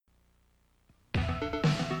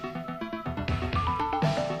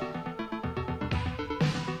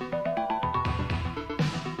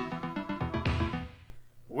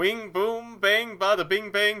Wing boom bang bada bing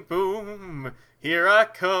bang boom. Here I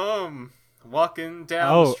come, walking down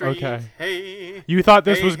the Oh, street. okay. Hey, You thought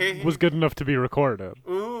this hey, was hey. was good enough to be recorded.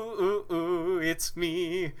 Ooh, ooh, ooh, it's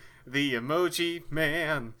me, the emoji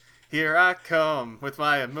man. Here I come with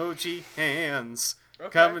my emoji hands.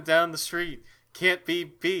 Coming down the street, can't be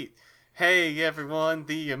beat. Hey everyone,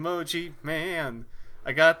 the emoji man.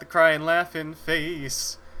 I got the crying laughing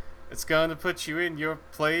face. It's gonna put you in your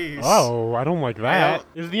place. Oh, I don't like that.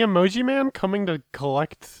 Is the Emoji Man coming to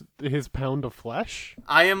collect his pound of flesh?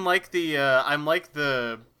 I'm like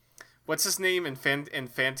the, what's his name in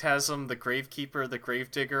Phantasm, the Gravekeeper, the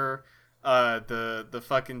Gravedigger, the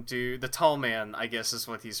fucking dude, the tall man, I guess is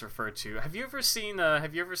what he's referred to. Have you ever seen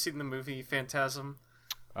the movie Phantasm?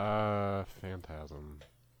 Phantasm.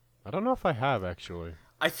 I don't know if I have, actually.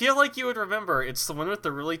 I feel like you would remember. It's the one with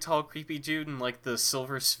the really tall, creepy dude and like the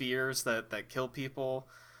silver spheres that kill people.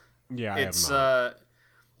 Yeah, I It's have not.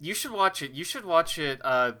 you should watch it. You should watch it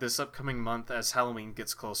this upcoming month as Halloween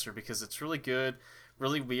gets closer because it's really good,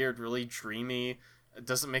 really weird, really dreamy. It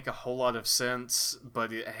doesn't make a whole lot of sense,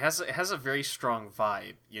 but it has a very strong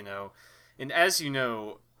vibe, you know. And as you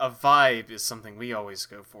know, a vibe is something we always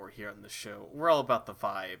go for here on the show. We're all about the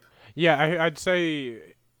vibe. Yeah, I'd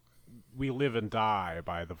say we live and die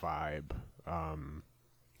by the vibe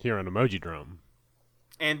here on Emoji Drum.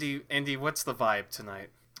 Andy, what's the vibe tonight?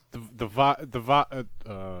 The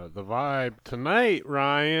vibe tonight,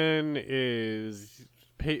 Ryan, is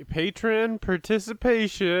patron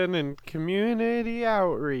participation and community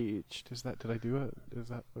outreach. Did I do it? Is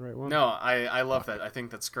that the right one? No, I love that. I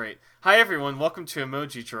think that's great. Hi everyone, welcome to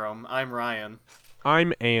Emoji Jerome. I'm Ryan.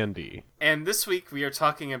 I'm Andy. And this week we are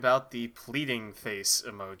talking about the pleading face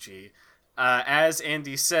emoji. As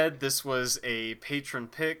Andy said, this was a patron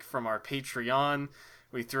pick from our Patreon.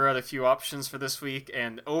 We threw out a few options for this week,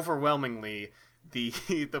 and overwhelmingly, the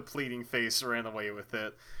the pleading face ran away with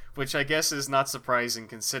it, which I guess is not surprising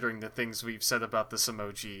considering the things we've said about this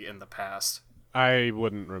emoji in the past. I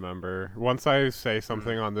wouldn't remember. Once I say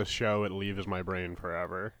something on this show, it leaves my brain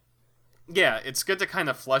forever. Yeah, it's good to kind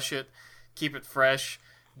of flush it, keep it fresh.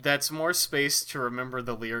 That's more space to remember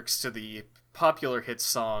the lyrics to the popular hit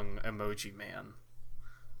song Emoji Man.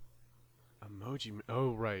 Emoji Man.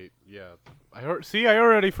 Oh, right. Yeah. I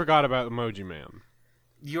already forgot about Emoji Man.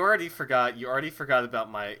 You already forgot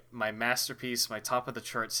about my masterpiece, my top of the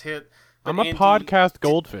charts hit. But I'm a Andy, podcast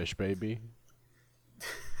goldfish, baby.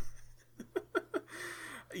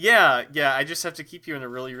 Yeah, I just have to keep you in a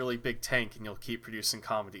really, really big tank and you'll keep producing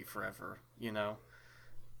comedy forever, you know?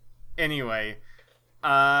 Anyway,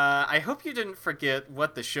 I hope you didn't forget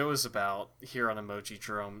what the show is about here on Emoji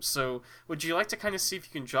Jerome. So, would you like to kind of see if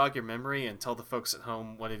you can jog your memory and tell the folks at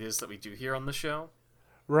home what it is that we do here on the show?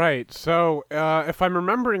 Right. So, if I'm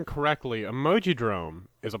remembering correctly, Emojidrome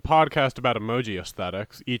is a podcast about emoji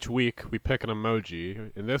aesthetics. Each week, we pick an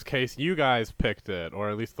emoji. In this case, you guys picked it, or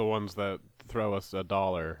at least the ones that throw us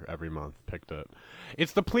 $1 every month picked it.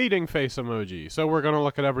 It's the pleading face emoji. So we're going to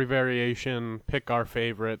look at every variation, pick our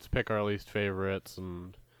favorites, pick our least favorites,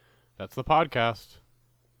 and that's the podcast.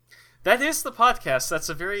 That is the podcast. That's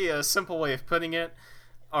a very simple way of putting it.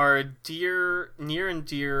 Our near and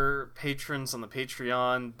dear patrons on the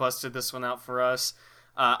Patreon busted this one out for us.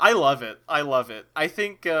 I love it. I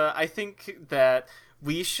think that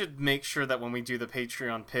we should make sure that when we do the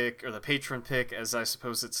Patreon pick, or the patron pick, as I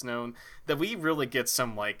suppose it's known, that we really get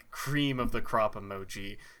some like cream of the crop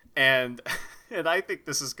emoji. And and I think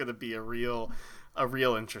this is going to be a real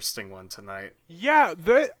interesting one tonight. Yeah,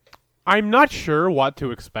 I'm not sure what to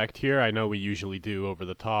expect here. I know we usually do over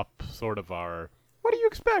the top sort of our, what do you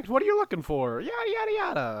expect? What are you looking for? Yada, yada,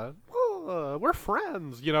 yada. We're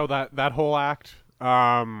friends. You know, that whole act.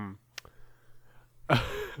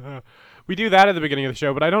 We do that at the beginning of the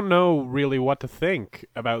show, but I don't know really what to think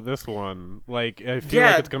about this one. Like, I feel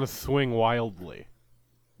like it's going to swing wildly.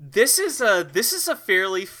 This is a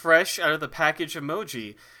fairly fresh out of the package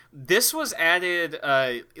emoji. This was added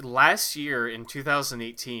last year in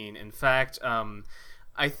 2018. In fact,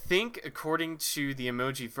 I think according to the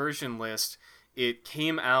emoji version list, it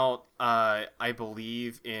came out, I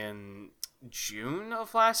believe, in June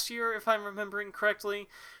of last year, if I'm remembering correctly.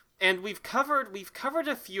 And we've covered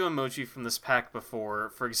a few emoji from this pack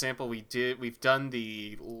before. For example, we've done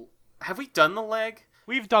the, have we done the leg?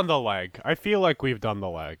 We've done the leg. I feel like we've done the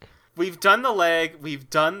leg. We've done the leg. We've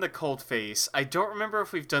done the cold face. I don't remember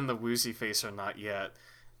if we've done the woozy face or not yet.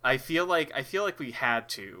 I feel like we had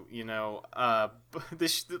to, you know.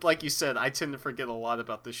 This, like you said, I tend to forget a lot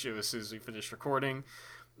about this show as soon as we finish recording.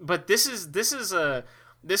 But this is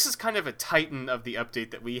this is kind of a titan of the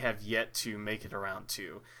update that we have yet to make it around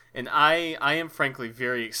to. And I am frankly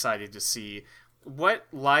very excited to see what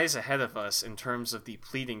lies ahead of us in terms of the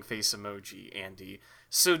pleading face emoji, Andy.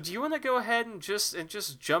 So do you want to go ahead and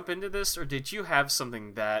just jump into this, or did you have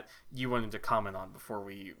something that you wanted to comment on before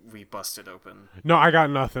we bust it open? No, I got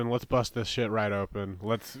nothing. Let's bust this shit right open.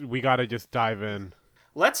 We gotta just dive in.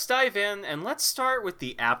 Let's dive in, and let's start with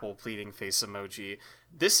the Apple pleading face emoji.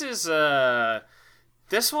 This is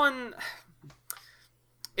this one,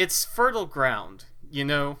 it's fertile ground, you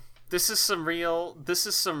know? This is some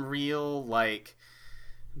real like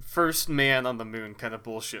first man on the moon kind of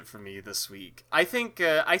bullshit for me this week. I think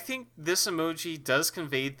this emoji does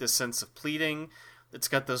convey the sense of pleading. It's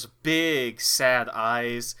got those big sad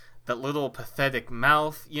eyes, that little pathetic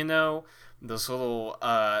mouth, you know, those little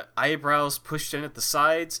eyebrows pushed in at the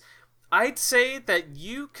sides. I'd say that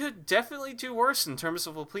you could definitely do worse in terms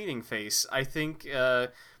of a pleading face. I think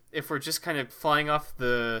if we're just kind of flying off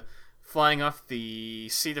the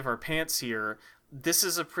seat of our pants here, this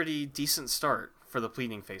is a pretty decent start for the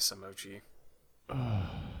pleading face emoji.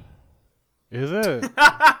 Is it?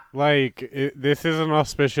 This is an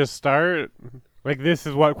auspicious start? Like, this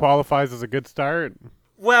is what qualifies as a good start?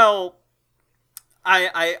 Well,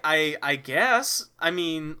 I guess. I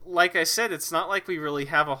mean, like I said, it's not like we really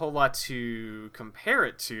have a whole lot to compare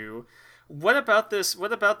it to. What about this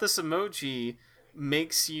emoji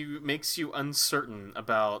makes you uncertain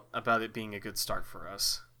about it being a good start for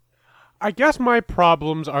us? I guess my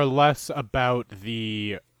problems are less about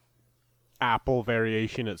the Apple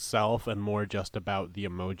variation itself and more just about the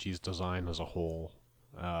emoji's design as a whole.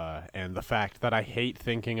 And the fact that I hate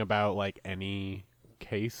thinking about, like, any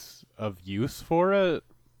case of use for it.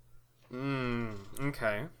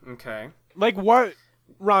 Okay. Like, what?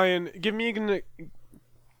 Ryan, give me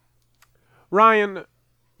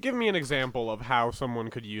an example of how someone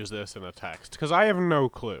could use this in a text, because I have no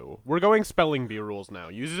clue. We're going spelling bee rules now.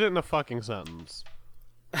 Use it in a fucking sentence.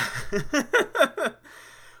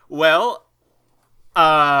 Well,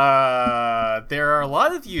 there are a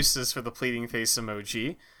lot of uses for the pleading face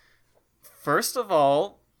emoji. First of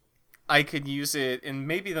all, I could use it in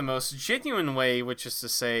maybe the most genuine way, which is to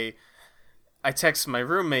say, I text my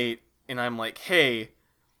roommate, and I'm like, hey,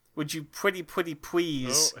 would you pretty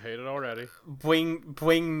please... Oh, hate it already.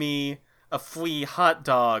 Bring me a free hot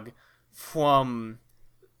dog from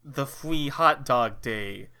the Free Hot Dog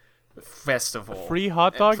Day festival. Free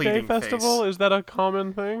Hot Dog Day festival? Is that a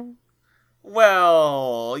common thing?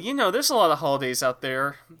 Well, you know, there's a lot of holidays out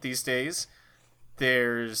there these days.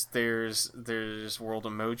 There's World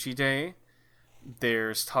Emoji Day.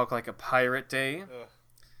 There's Talk Like a Pirate Day. Ugh.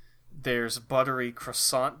 There's Buttery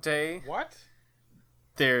Croissant Day. What?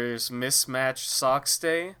 There's Mismatched Socks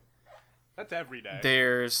Day. That's every day.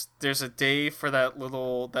 There's a day for that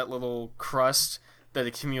little crust that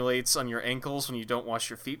accumulates on your ankles when you don't wash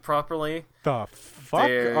your feet properly. The fuck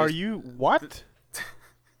are you? What?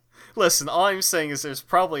 Listen, all I'm saying is there's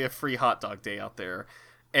probably a free hot dog day out there,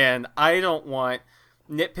 and I don't want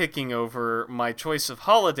nitpicking over my choice of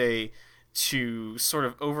holiday to sort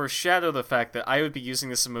of overshadow the fact that I would be using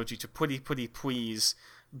this emoji to pretty please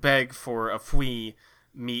beg for a free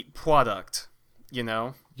meat product, you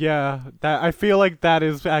know? Yeah, I feel like that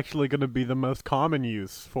is actually going to be the most common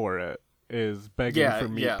use for it, is begging for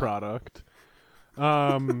meat product.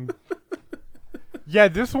 Yeah,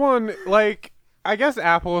 this one, like, I guess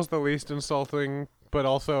Apple is the least insulting, but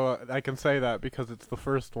also I can say that because it's the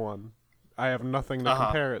first one. I have nothing to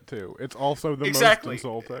compare it to. It's also the most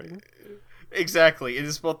insulting. Exactly. It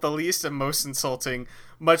is both the least and most insulting,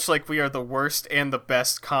 much like we are the worst and the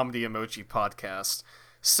best comedy emoji podcast.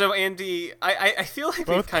 So, Andy, I feel like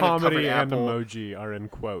both we've kind of covered Apple. Comedy and emoji are in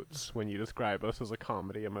quotes when you describe us as a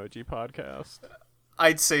comedy emoji podcast.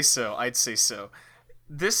 I'd say so.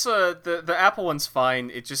 This, the Apple one's fine.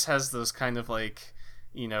 It just has those kind of, like,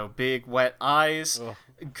 you know, big wet eyes. Ugh.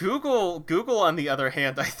 Google, on the other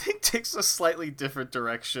hand, I think takes a slightly different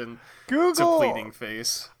direction to pleading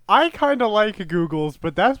face. I kind of like Google's,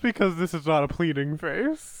 but that's because this is not a pleading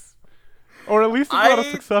face. Or at least it's not a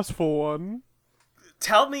successful one.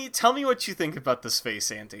 Tell me what you think about this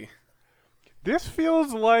face, Andy. This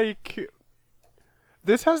feels like...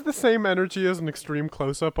 This has the same energy as an extreme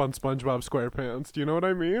close-up on SpongeBob SquarePants. Do you know what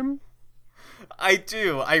I mean? I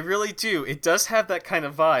do. I really do. It does have that kind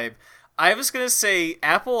of vibe. I was going to say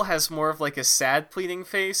Apple has more of like a sad pleading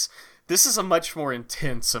face. This is a much more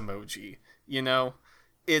intense emoji, you know?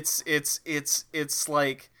 It's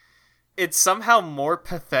like it's somehow more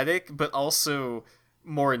pathetic but also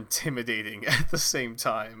more intimidating at the same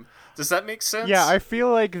time. Does that make sense? Yeah, I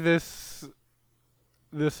feel like this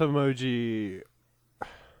emoji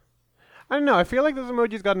I don't know. I feel like this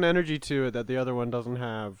emoji's got an energy to it that the other one doesn't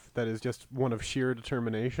have. That is just one of sheer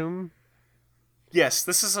determination. Yes,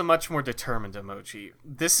 this is a much more determined emoji.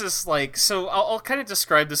 This is like, so I'll kind of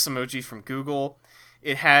describe this emoji from Google.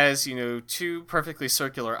 It has, two perfectly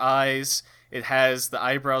circular eyes. It has the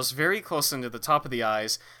eyebrows very close into the top of the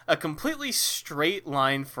eyes, a completely straight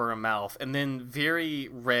line for a mouth, and then very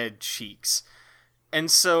red cheeks. And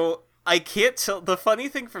so I can't tell. The funny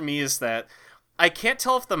thing for me is that I can't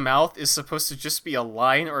tell if the mouth is supposed to just be a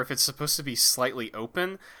line or if it's supposed to be slightly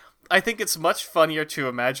open. I think it's much funnier to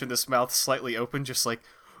imagine this mouth slightly open, just like...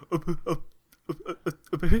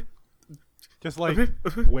 Just like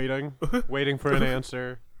waiting for an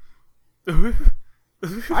answer.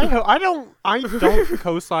 I don't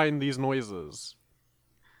co-sign these noises.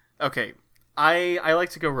 Okay, I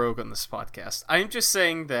like to go rogue on this podcast. I'm just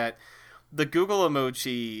saying that the Google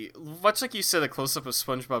emoji, much like you said, a close-up of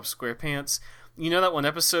SpongeBob SquarePants, you know that one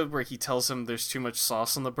episode where he tells him there's too much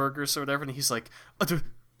sauce on the burgers or whatever, and he's like...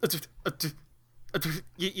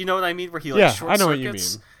 You know what I mean? Where he short circuits. I know what you mean.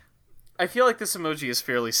 I feel like this emoji is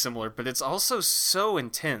fairly similar, but it's also so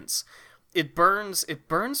intense. It burns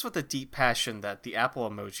with a deep passion that the Apple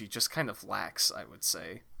emoji just kind of lacks, I would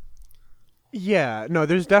say. Yeah, no,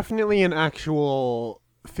 there's definitely an actual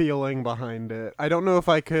feeling behind it. I don't know if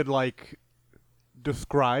I could,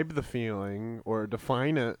 describe the feeling or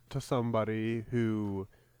define it to somebody who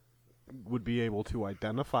would be able to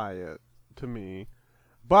identify it to me.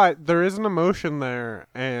 But there is an emotion there,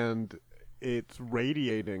 and it's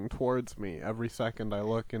radiating towards me every second I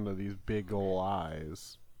look into these big ol'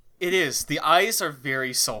 eyes. It is. The eyes are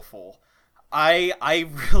very soulful. I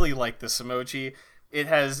really like this emoji. It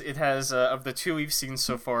has of the two we've seen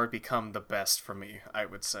so far become the best for me, I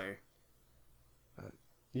would say.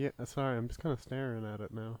 Yeah, sorry, I'm just kind of staring at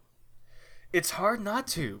it now. It's hard not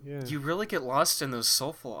to. Yeah. You really get lost in those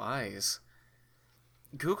soulful eyes.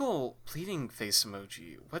 Google pleading face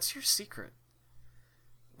emoji. What's your secret?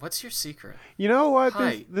 What's your secret? You know what?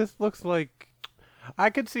 Hi. This looks like... I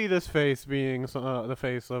could see this face being the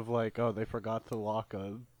face of, they forgot to lock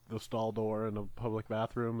the stall door in a public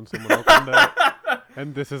bathroom and someone opened it.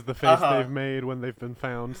 And this is the face they've made when they've been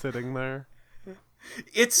found sitting there.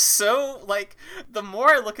 It's so, the more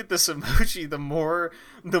I look at this emoji, the more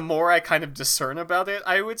I kind of discern about it,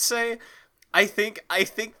 I would say. I think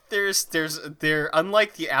there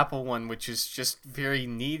unlike the Apple one, which is just very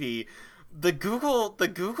needy, the Google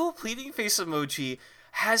pleading face emoji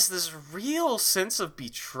has this real sense of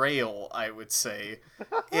betrayal, I would say.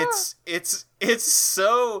 It's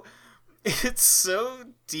so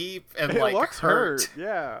deep and it looks hurt.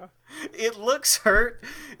 Yeah. It looks hurt.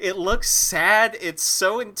 It looks sad. It's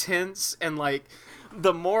so intense, and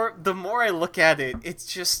the more I look at it,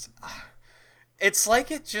 it's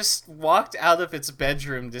like it just walked out of its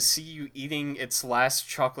bedroom to see you eating its last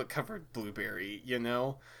chocolate-covered blueberry,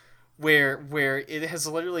 where it has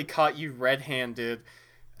literally caught you red-handed.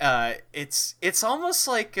 It's almost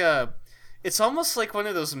like one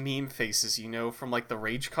of those meme faces, from the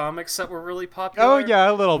Rage comics that were really popular. Oh yeah,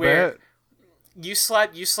 a little bit. You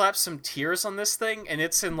slap some tears on this thing, and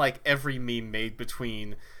it's in every meme made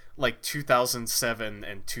between 2007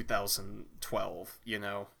 and 2012.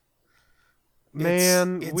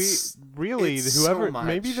 Man, whoever, so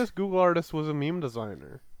maybe this Google artist was a meme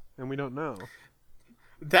designer, and we don't know.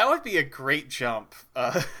 That would be a great jump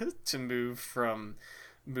to move.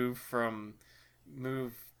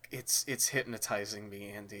 It's hypnotizing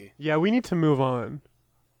me, Andy. Yeah, we need to move on.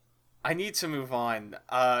 I need to move on.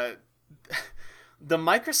 The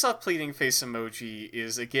Microsoft pleading face emoji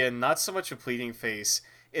is, again, not so much a pleading face.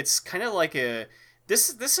 It's kind of like this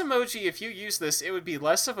emoji, if you use this, it would be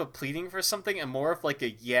less of a pleading for something and more of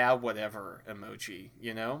a yeah, whatever emoji,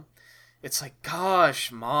 It's like,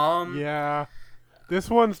 gosh, Mom. Yeah.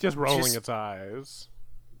 This one's just rolling its eyes.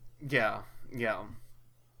 Yeah.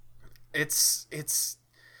 It's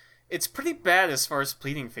pretty bad as far as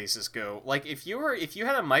pleading faces go. If you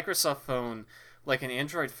had a Microsoft phone, an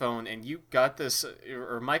Android phone, and you got this,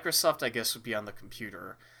 or Microsoft, I guess, would be on the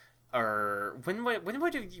computer. Or when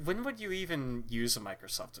would you even use a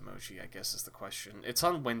Microsoft emoji, I guess is the question. It's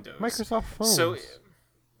on Windows. Microsoft phones. So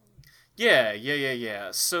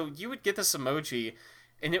yeah. So you would get this emoji,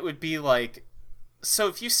 and it would be so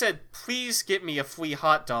if you said, please get me a free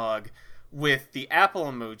hot dog with the Apple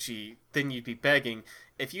emoji, then you'd be begging.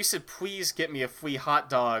 If you said, please get me a free hot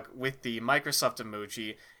dog with the Microsoft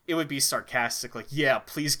emoji, it would be sarcastic, yeah,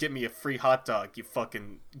 please get me a free hot dog, you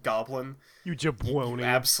fucking goblin. You jabroni. You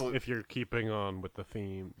absolute... If you're keeping on with the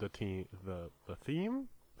theme, the theme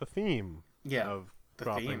yeah, of the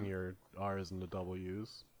dropping theme. your R's and the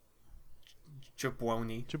W's.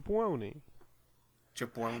 Jabroni.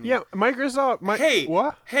 Yeah, Microsoft. Hey,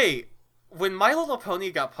 what? hey. When My Little Pony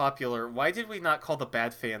got popular, why did we not call the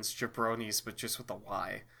bad fans jabronis, but just with a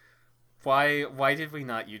Y? Why did we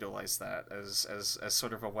not utilize that as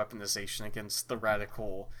sort of a weaponization against the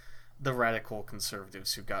radical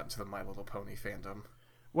conservatives who got into the My Little Pony fandom?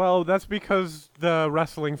 Well, that's because the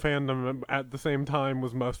wrestling fandom at the same time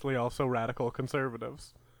was mostly also radical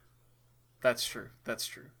conservatives. That's true.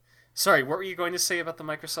 Sorry, what were you going to say about the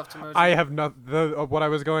Microsoft emoji? I have what I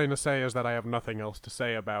was going to say is that I have nothing else to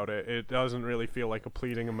say about it. It doesn't really feel like a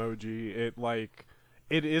pleading emoji.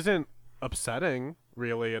 It isn't upsetting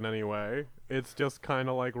really in any way. It's just kind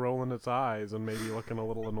of like rolling its eyes and maybe looking a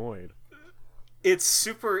little annoyed. It's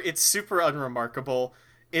super unremarkable.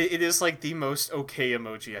 It is like the most okay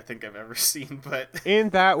emoji I think I've ever seen, but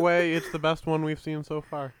in that way, it's the best one we've seen so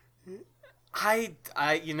far.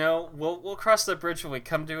 we'll cross that bridge when we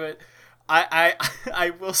come to it.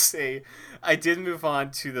 I will say, I did move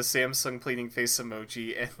on to the Samsung pleading face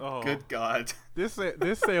emoji, and good God, this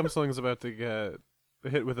Samsung's about to get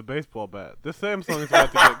hit with a baseball bat. This Samsung's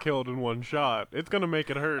about to get killed in one shot. It's gonna make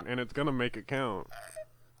it hurt, and it's gonna make it count.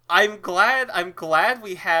 I'm glad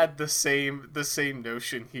we had the same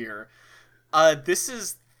notion here. This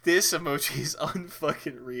emoji is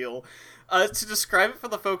unfucking real. To describe it for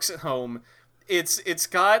the folks at home, it's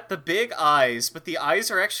got the big eyes, but the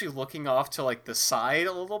eyes are actually looking off to like the side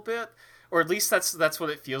a little bit, or at least that's what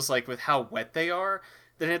it feels like with how wet they are.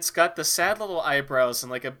 Then it's got the sad little eyebrows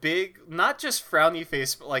and like a big, not just frowny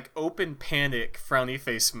face, but like open panic frowny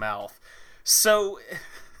face mouth. So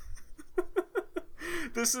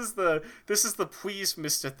This is the please,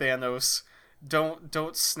 Mr. Thanos,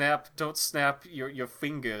 don't snap your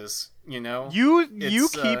fingers, you know? You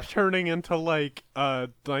keep turning into like a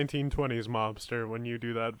 1920s mobster when you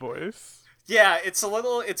do that voice. Yeah, it's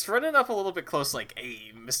running up a little bit close, like,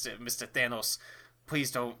 hey, Mr. Thanos,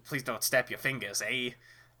 please don't snap your fingers, eh?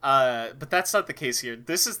 But that's not the case here.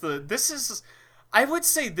 I would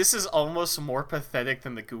say this is almost more pathetic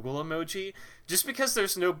than the Google emoji, just because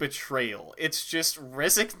there's no betrayal. It's just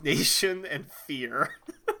resignation and fear.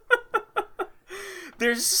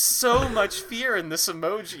 There's so much fear in this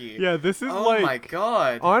emoji. Yeah, this is oh my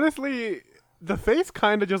god. Honestly, the face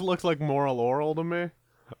kind of just looks like Moral Laurel to me.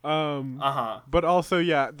 But also,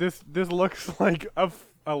 yeah, this looks like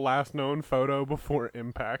a last known photo before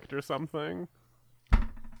Impact or something.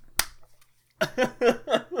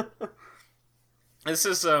 This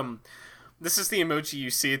is the emoji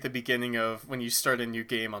you see at the beginning of when you start a new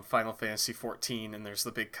game on Final Fantasy XIV, and there's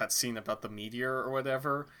the big cutscene about the meteor or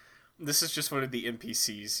whatever. This is just one of the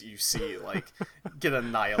NPCs you see like get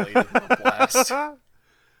annihilated in a blast.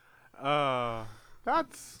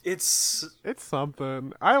 It's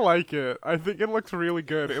something. I like it. I think it looks really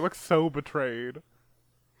good. It looks so betrayed.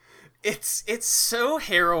 It's so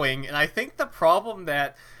harrowing, and I think the problem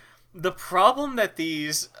that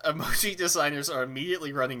these emoji designers are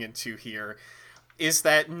immediately running into here is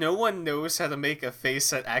that no one knows how to make a face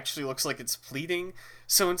that actually looks like it's pleading.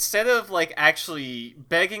 So instead of like actually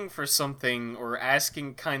begging for something or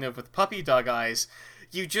asking kind of with puppy dog eyes,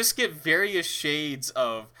 you just get various shades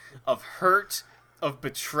of hurt, of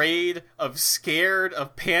betrayed, of scared,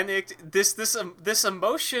 of panicked. This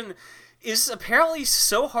emotion is apparently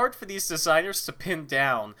so hard for these designers to pin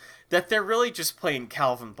down that they're really just playing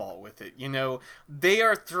Calvin ball with it, you know? They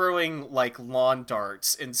are throwing, like, lawn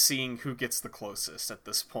darts and seeing who gets the closest at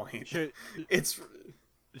this point. Should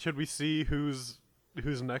we see who's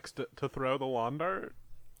next to throw the lawn dart?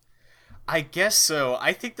 I guess so.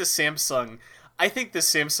 I think the Samsung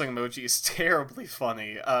emoji is terribly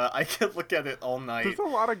funny. I could look at it all night. There's a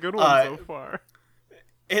lot of good ones so far.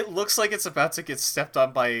 It looks like it's about to get stepped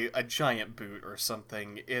on by a giant boot or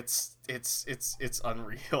something. It's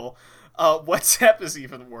unreal. WhatsApp is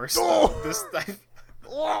even worse. Oh!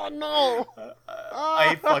 Oh no!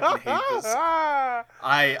 I fucking hate this. I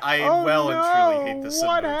and truly hate this emoji.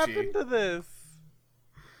 What happened to this?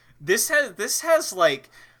 This has like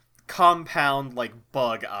compound like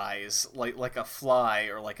bug eyes, like a fly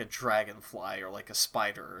or like a dragonfly or like a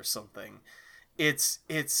spider or something. It's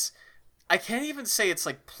I can't even say it's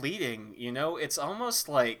like pleading, you know? It's almost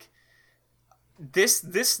like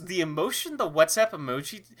the emotion the WhatsApp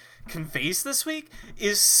emoji conveys this week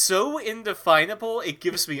is so indefinable it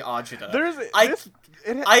gives me agita.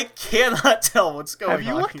 I cannot tell what's going on. Have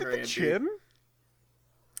you looked here, at the Andy. chin?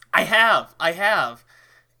 I have.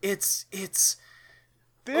 It's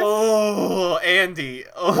Oh, Andy.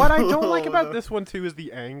 Oh, What I don't like about this one too is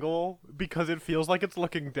the angle, because it feels like it's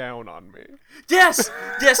looking down on me. Yes,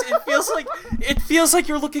 it feels like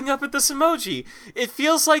you're looking up at this emoji. It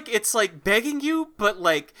feels like it's like begging you, but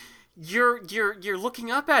like you're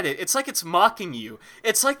looking up at it. It's like it's mocking you.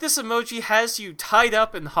 It's like this emoji has you tied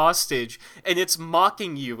up and hostage, and it's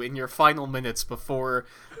mocking you in your final minutes before.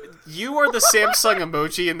 You are the Samsung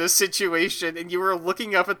emoji in this situation, and you are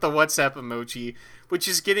looking up at the WhatsApp emoji, which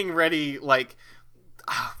is getting ready, like,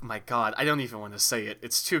 oh my god, I don't even want to say it.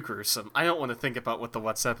 It's too gruesome. I don't want to think about what the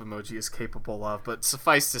WhatsApp emoji is capable of, but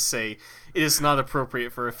suffice to say, it is not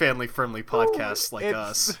appropriate for a family-friendly podcast like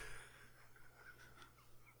us.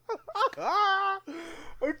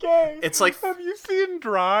 Okay. It's like... Have you seen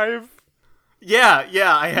Drive? Yeah,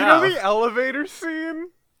 I have. You know the elevator scene?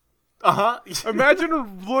 Uh-huh.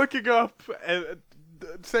 Imagine looking up, and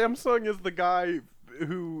Samsung is the guy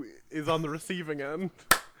who is on the receiving end,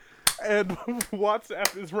 and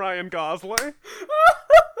WhatsApp is Ryan Gosling.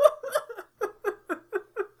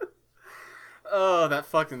 Oh, that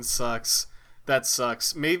fucking sucks. That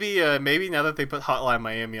sucks. Maybe now that they put Hotline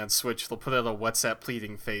Miami on Switch, they'll put out a WhatsApp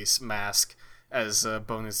pleading face mask as a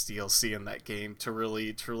bonus DLC in that game to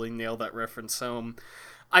really nail that reference home.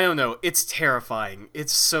 I don't know. It's terrifying.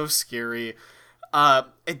 It's so scary.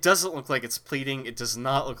 It doesn't look like it's pleading. It does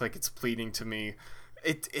not look like it's pleading to me.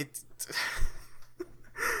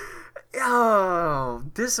 Oh,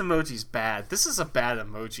 this emoji's bad. This is a bad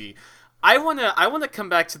emoji. I wanna come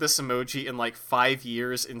back to this emoji in like 5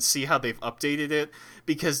 years and see how they've updated it,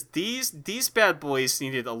 because these bad boys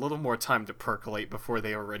needed a little more time to percolate before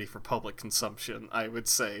they were ready for public consumption. I would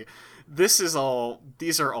say these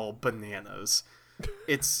are all bananas.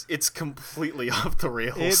 It's completely off the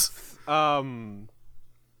rails.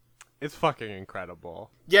 It's fucking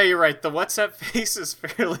incredible. Yeah, you're right. The WhatsApp face is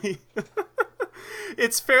fairly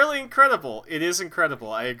it's fairly incredible. It is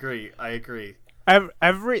incredible. I agree.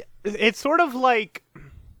 It's sort of like,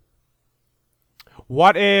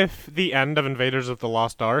 what if the end of Invaders of the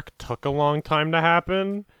Lost Ark took a long time to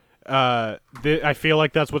happen? I feel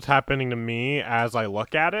like that's what's happening to me as I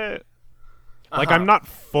look at it. Like, I'm not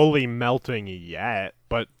fully melting yet,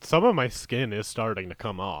 but some of my skin is starting to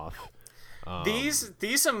come off. These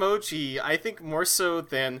emoji, I think more so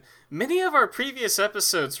than many of our previous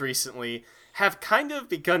episodes recently, have kind of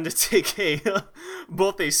begun to take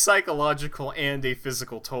both a psychological and a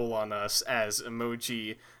physical toll on us as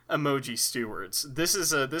emoji stewards. This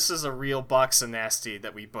is a real box of nasty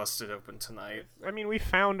that we busted open tonight. I mean, we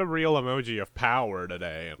found a real emoji of power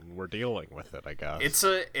today, and we're dealing with it, I guess.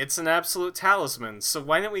 It's an absolute talisman. So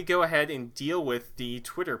why don't we go ahead and deal with the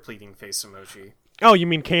Twitter pleading face emoji? Oh, you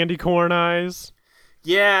mean candy corn eyes?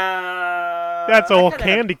 Yeah. That's old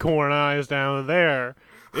candy corn eyes down there.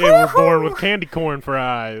 They were born with candy corn for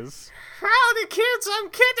eyes. Howdy, kids! I'm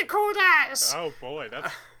Candy Corn Eyes. Oh boy,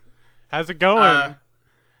 how's it going?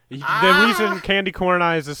 The reason Candy Corn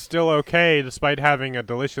Eyes is still okay, despite having a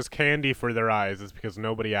delicious candy for their eyes, is because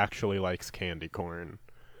nobody actually likes candy corn.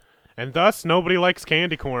 And thus, nobody likes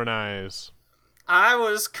Candy Corn Eyes. I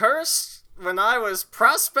was cursed when I was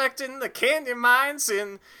prospecting the candy mines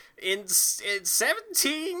in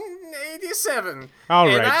 1787.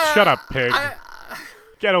 Alright, shut up, pig.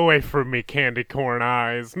 Get away from me, Candy Corn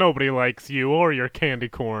Eyes. Nobody likes you or your Candy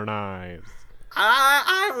Corn Eyes.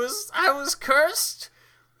 I was cursed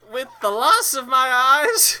with the loss of my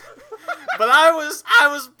eyes, but I was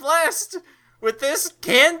blessed with this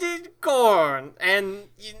candied corn, and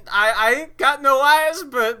I ain't got no eyes,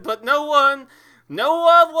 but no one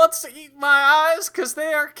wants to eat my eyes because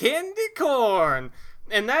they are candy corn,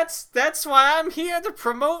 and that's why I'm here to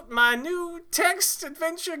promote my new text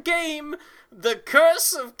adventure game, The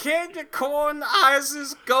Curse of Candy Corn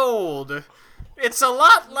Eyes' Gold. It's a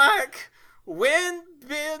lot like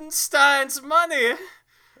Wittgenstein's money,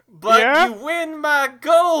 but you win my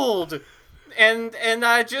gold, and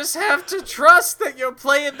I just have to trust that you're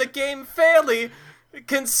playing the game fairly,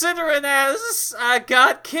 considering as I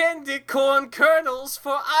got candy corn kernels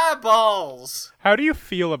for eyeballs. How do you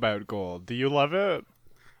feel about gold? Do you love it?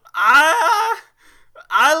 I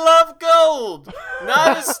love gold,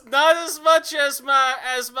 not as much as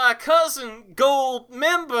my cousin Gold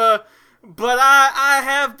Member, but I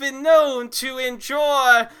have been known to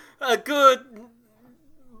enjoy a good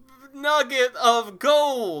nugget of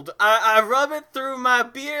gold. I rub it through my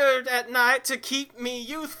beard at night to keep me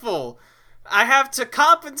youthful. I have to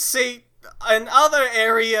compensate in other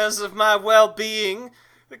areas of my well-being,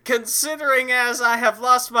 considering as I have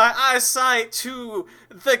lost my eyesight to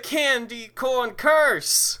the candy corn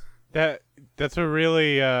curse. That's a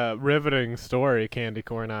really riveting story, Candy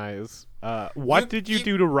Corn Eyes. What did you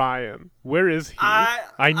do to Ryan? Where is he?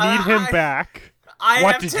 I need him back.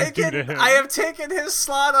 What did you do to him? I have taken his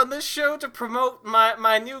slot on this show to promote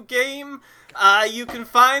my new game. You can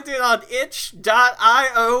find it on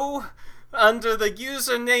itch.io under the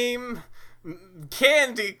username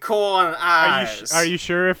Candy Corn Eyes. Are you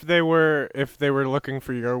sure if they were looking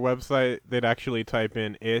for your website, they'd actually type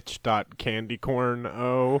in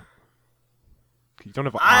itch.candycorno? You don't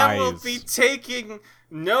have eyes. I will be taking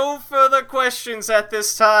no further questions at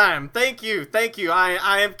this time. Thank you.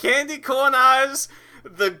 I am Candy Corn Eyes,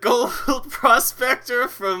 the gold prospector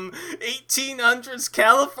from 1800s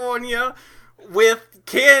California with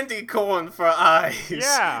candy corn for eyes.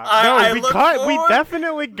 Yeah. We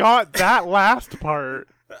definitely got that last part.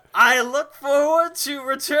 I look forward to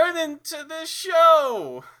returning to this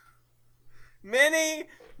show many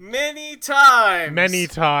times. Many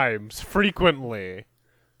times. Frequently.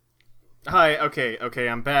 Hi, okay,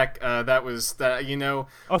 I'm back. That was that,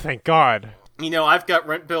 Oh, thank God. I've got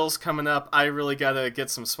rent bills coming up. I really gotta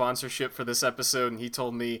get some sponsorship for this episode, and he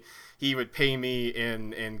told me he would pay me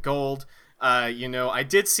in gold. I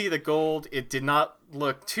did see the gold. It did not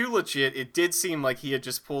look too legit. It did seem like he had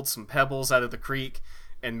just pulled some pebbles out of the creek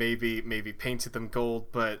and maybe painted them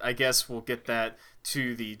gold, but I guess we'll get that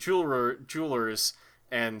to the jewelers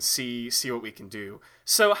and see what we can do.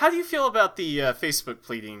 So, how do you feel about the Facebook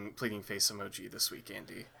pleading face emoji this week,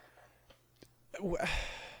 Andy?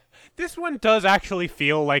 This one does actually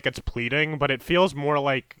feel like it's pleading, but it feels more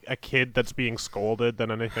like a kid that's being scolded than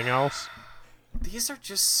anything else. These are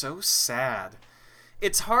just so sad.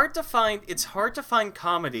 It's hard to find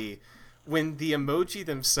comedy when the emoji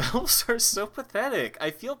themselves are so pathetic.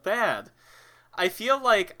 I feel bad. I feel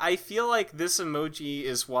like this emoji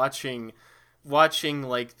is watching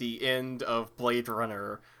like the end of Blade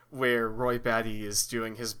Runner, where Roy Batty is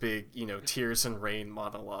doing his big, tears and rain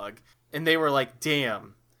monologue. And they were like,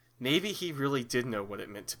 damn, maybe he really did know what it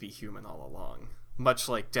meant to be human all along. Much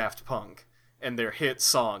like Daft Punk and their hit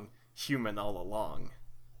song, Human All Along.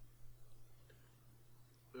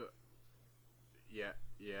 Yeah.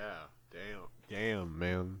 Damn,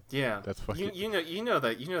 man. Yeah. That's fucking... You know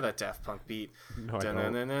that Daft Punk beat. No, I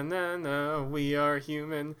don't. We are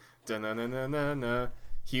human. Da-na-na-na-na-na.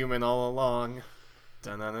 Human all along.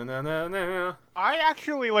 Da-na-na-na-na-na. I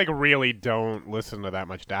actually, really don't listen to that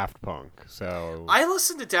much Daft Punk, so... I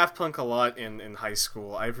listened to Daft Punk a lot in high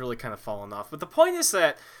school. I've really kind of fallen off. But the point is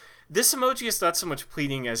that this emoji is not so much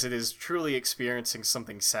pleading as it is truly experiencing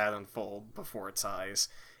something sad unfold before its eyes.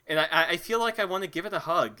 And I feel like I want to give it a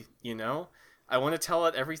hug, I want to tell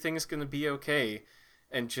it everything's going to be okay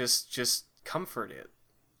and just comfort it.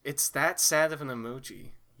 It's that sad of an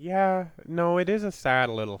emoji. Yeah, no, it is a sad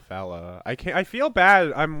little fella. I feel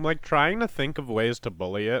bad. I'm trying to think of ways to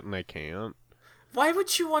bully it and I can't. Why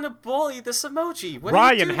would you want to bully this emoji? What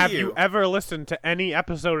Ryan, do have you ever listened to any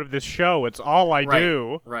episode of this show? It's all I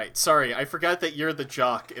do. Right. Sorry, I forgot that you're the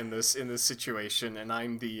jock in this situation, and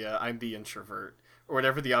I'm the introvert, or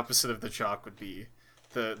whatever the opposite of the jock would be,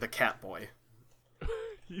 the Catboy.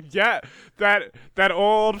 Yeah, that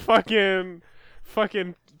old fucking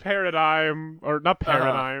paradigm, or not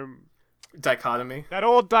paradigm. Dichotomy. That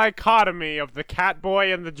old dichotomy of the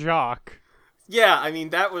Catboy and the Jock. Yeah, I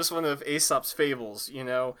mean, that was one of Aesop's fables,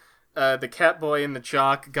 The Catboy and the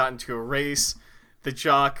Jock got into a race. The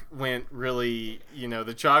Jock went really,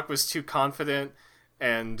 the Jock was too confident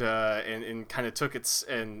and kind of took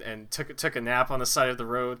took a nap on the side of the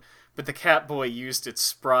road. But the Catboy used its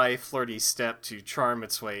spry, flirty step to charm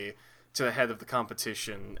its way to the head of the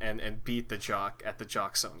competition and beat the Jock at the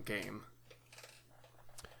Jock's own game.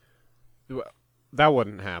 That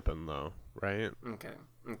wouldn't happen, though, right? Okay.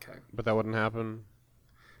 But that wouldn't happen?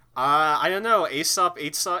 I don't know. Aesop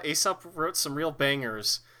wrote some real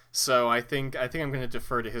bangers, so I think I'm going to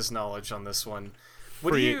defer to his knowledge on this one.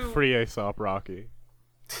 Free Aesop Rocky.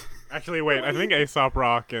 Actually, wait. I think Aesop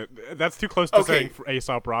Rock. That's too close to saying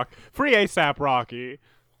Aesop Rock. Free Aesop Rocky.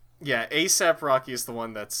 Yeah, A$AP Rocky is the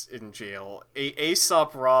one that's in jail.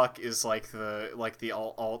 Aesop Rock is like the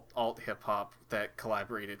alt hip hop that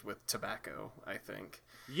collaborated with Tobacco, I think.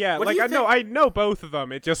 Yeah, I know both of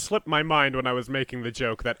them. It just slipped my mind when I was making the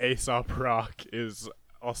joke that Aesop Rock is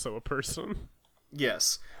also a person.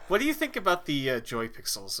 Yes. What do you think about the Joy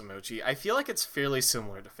Pixels emoji? I feel like it's fairly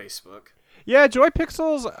similar to Facebook. Yeah, Joy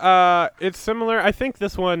Pixels, it's similar. I think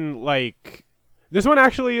this one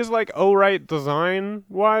actually is alright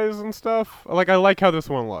design-wise and stuff. I like how this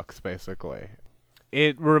one looks, basically.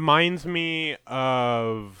 It reminds me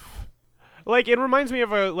of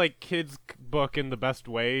a, kid's book in the best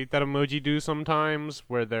way that emoji do sometimes,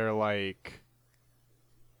 where they're,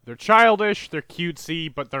 they're childish, they're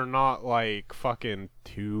cutesy, but they're not like fucking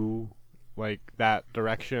too like that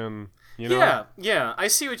direction. You know? Yeah, I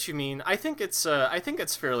see what you mean. I think it's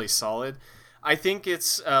fairly solid. I think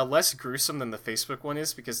it's less gruesome than the Facebook one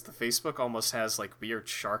is because the Facebook almost has like weird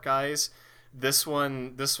shark eyes. This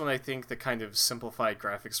one, I think the kind of simplified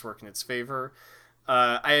graphics work in its favor.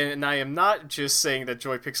 I am not just saying that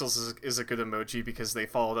Joy Pixels is a good emoji because they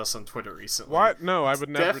followed us on Twitter recently. What? No, I would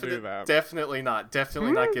never do that. Definitely not.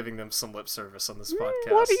 Definitely not giving them some lip service on this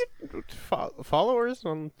podcast. What are you followers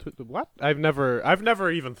on what? I've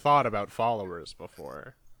never even thought about followers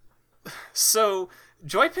before. So,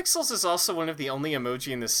 Joy Pixels is also one of the only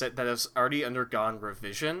emoji in this set that has already undergone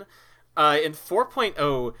revision. In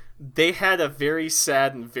 4.0, they had a very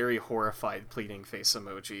sad and very horrified pleading face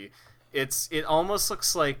emoji. It almost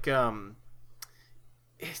looks like it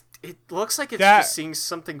looks like it's just seeing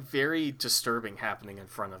something very disturbing happening in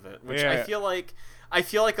front of it, which I feel like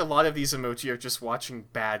a lot of these emoji are just watching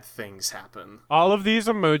bad things happen. All of these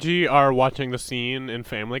emoji are watching the scene in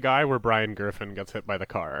Family Guy where Brian Griffin gets hit by the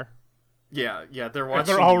car. Yeah, they're watching. And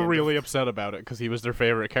they're all really upset about it because he was their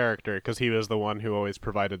favorite character because he was the one who always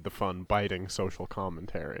provided the fun, biting social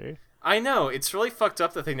commentary. I know, it's really fucked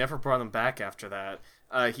up that they never brought him back after that.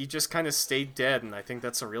 He just kind of stayed dead, and I think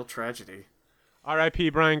that's a real tragedy.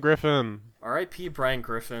 R.I.P. Brian Griffin. R.I.P. Brian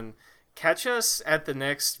Griffin. Catch us at the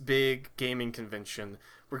next big gaming convention.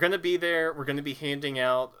 We're going to be there. We're going to be handing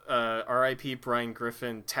out R.I.P. Brian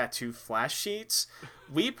Griffin tattoo flash sheets.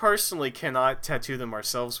 We personally cannot tattoo them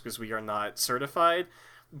ourselves because we are not certified,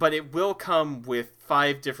 but it will come with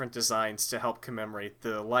 5 different designs to help commemorate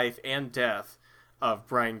the life and death of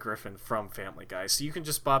Brian Griffin from Family Guy. So you can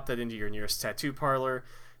just bop that into your nearest tattoo parlor.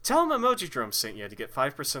 Tell them Emoji Drum sent you to get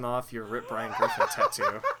 5% off your Rip Brian Griffin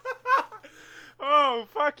tattoo. Oh,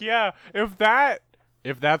 fuck yeah.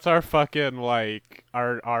 If that's our fucking, like,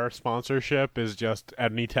 our sponsorship is just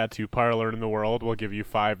any tattoo parlor in the world will give you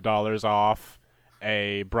 $5 off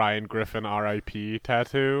a Brian Griffin RIP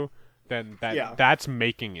tattoo, then that's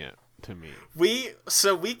making it to me. We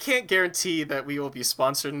can't guarantee that we will be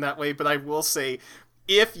sponsored in that way, but I will say,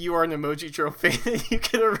 if you are an Emoji Drone fan and you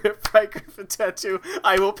get a Rip Brian Griffin tattoo,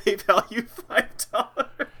 I will PayPal you $5.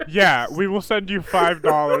 Yeah, we will send you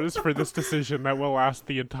 $5 for this decision that will last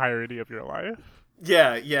the entirety of your life.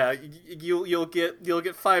 Yeah, you'll get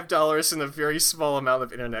 $5 and a very small amount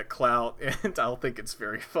of internet clout, and I'll think it's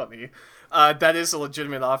very funny. That is a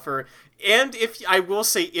legitimate offer. And I will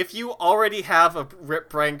say, if you already have a Rip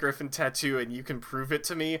Brian Griffin tattoo and you can prove it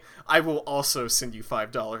to me, I will also send you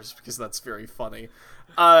 $5 because that's very funny.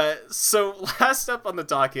 So last up on the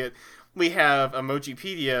docket, we have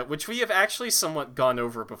Emojipedia, which we have actually somewhat gone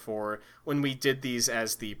over before when we did these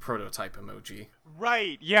as the prototype emoji.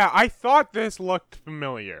 Right, yeah, I thought this looked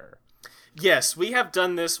familiar. Yes, we have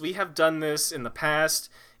done this. We have done this in the past.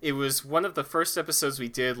 It was one of the first episodes we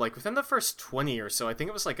did, like within the first 20 or so. I think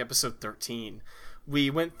it was like episode 13. We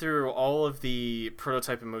went through all of the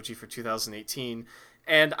prototype emoji for 2018,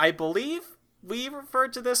 and I believe we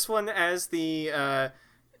referred to this one as the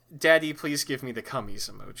Daddy, please give me the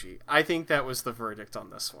cummies emoji. I think that was the verdict on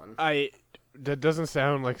this one. That doesn't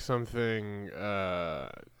sound like something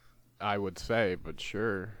I would say, but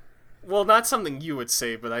sure. Well, not something you would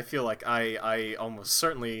say, but I feel like I almost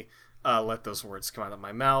certainly let those words come out of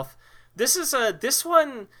my mouth. This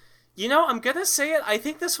one, I'm gonna say it. I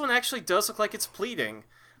think this one actually does look like it's pleading.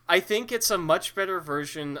 I think it's a much better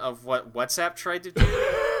version of what WhatsApp tried to do.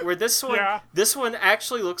 Where this one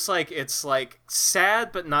actually looks like it's like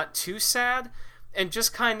sad but not too sad, and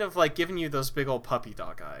just kind of like giving you those big old puppy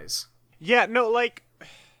dog eyes. Yeah, no, like,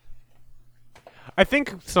 I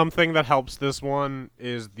think something that helps this one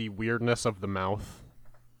is the weirdness of the mouth.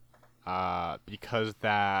 Because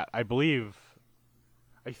I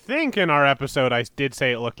think in our episode I did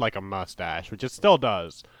say it looked like a mustache, which it still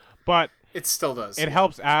does. But it still does. It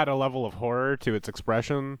helps add a level of horror to its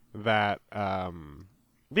expression that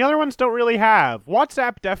the other ones don't really have.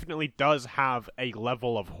 WhatsApp definitely does have a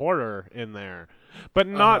level of horror in there, but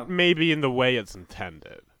not maybe in the way it's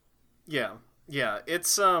intended. Yeah.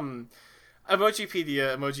 It's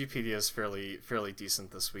Emojipedia is fairly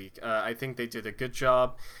decent this week. I think they did a good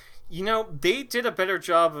job. They did a better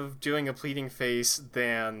job of doing a pleading face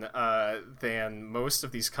than most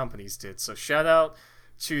of these companies did. So shout out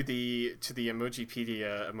to the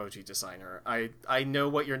Emojipedia emoji designer. I know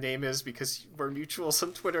what your name is because we're mutuals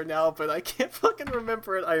on Twitter now, but I can't fucking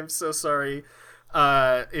remember it. I am so sorry.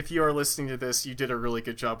 If you are listening to this, you did a really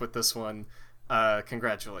good job with this one.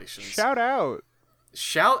 Congratulations. Shout out.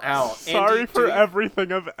 Sorry for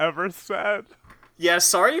everything I've ever said. Yeah,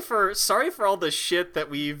 sorry for all the shit that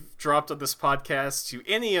we've dropped on this podcast to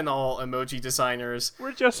any and all emoji designers.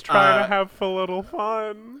 We're just trying to have a little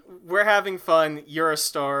fun. We're having fun. You're a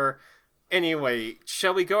star. Anyway,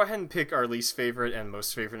 shall we go ahead and pick our least favorite and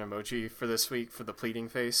most favorite emoji for this week for the pleading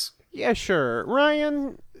face? Yeah, sure.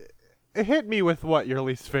 Ryan, hit me with what your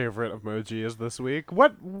least favorite emoji is this week.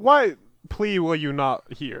 What plea will you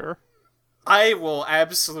not hear? I will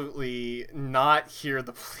absolutely not hear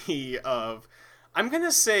the plea of... I'm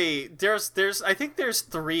gonna say I think there's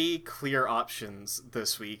 3 clear options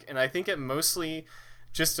this week, and I think it mostly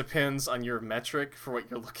just depends on your metric for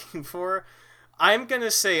what you're looking for. I'm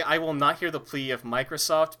gonna say I will not hear the plea of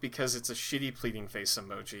Microsoft because it's a shitty pleading face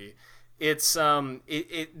emoji. It's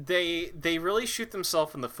they really shoot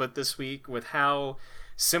themselves in the foot this week with how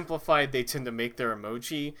simplified they tend to make their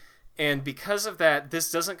emoji. And because of that, this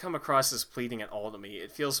doesn't come across as pleading at all to me.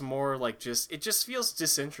 It feels more like it just feels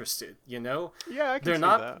disinterested, you know? Yeah, I can see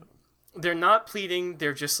that. They're not pleading,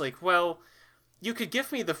 they're just like, well, you could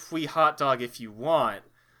give me the free hot dog if you want,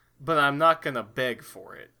 but I'm not gonna beg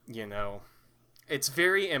for it, you know? It's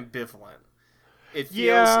very ambivalent. It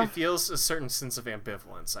feels a certain sense of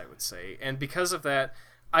ambivalence, I would say. And because of that,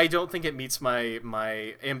 I don't think it meets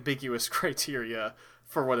my ambiguous criteria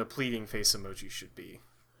for what a pleading face emoji should be.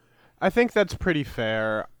 I think that's pretty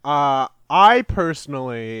fair. I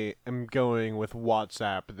personally am going with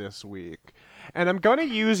WhatsApp this week. And I'm going to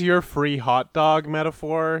use your free hot dog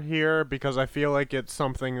metaphor here because I feel like it's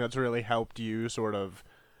something that's really helped you sort of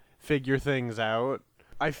figure things out.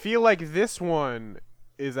 I feel like this one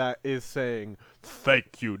is saying,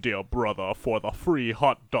 "Thank you, dear brother, for the free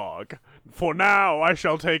hot dog. For now, I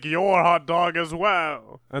shall take your hot dog as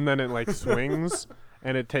well." And then it swings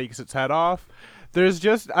and it takes its head off. There's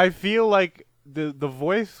just, I feel like the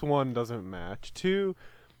voice one doesn't match. 2,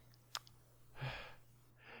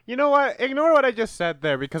 you know what? Ignore what I just said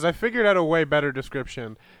there because I figured out a way better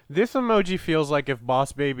description. This emoji feels like if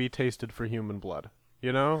Boss Baby tasted for human blood.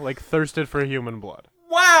 You know? Like thirsted for human blood.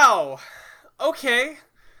 Wow! Okay.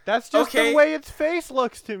 That's just the way its face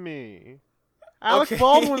looks to me. Alec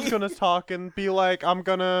Baldwin's gonna talk and be like, I'm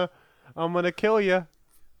gonna kill you.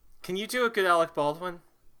 Can you do a good Alec Baldwin?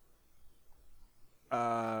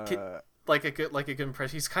 Like a good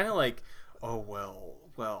impression. He's kind of like, oh well.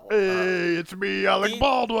 Hey, it's me, Alec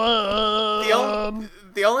Baldwin.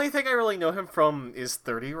 The only thing I really know him from is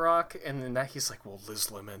 30 Rock, and then that he's like, well, Liz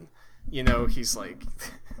Lemon. You know, he's like,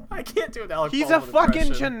 I can't do an Alec Baldwin He's a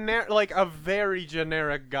fucking impression. a very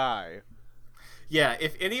generic guy. Yeah,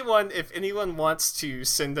 if anyone wants to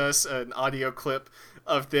send us an audio clip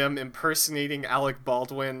of them impersonating Alec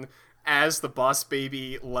Baldwin as the Boss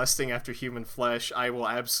Baby lusting after human flesh, I will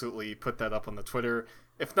absolutely put that up on the Twitter.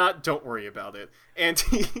 If not, don't worry about it. And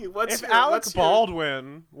if Alec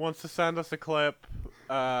Baldwin wants to send us a clip,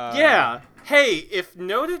 yeah. Hey, if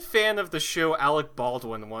noted fan of the show Alec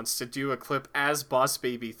Baldwin wants to do a clip as Boss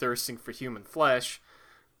Baby thirsting for human flesh,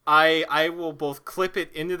 I will both clip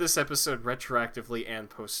it into this episode retroactively and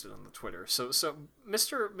post it on the Twitter. So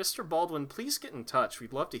Mr. Baldwin, please get in touch.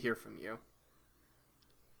 We'd love to hear from you.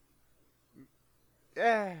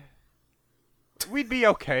 We'd be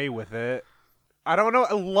okay with it. I don't know.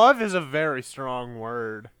 Love is a very strong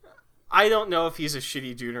word. I don't know if he's a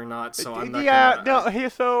shitty dude or not, so I'm not gonna...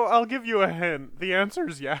 so I'll give you a hint. The answer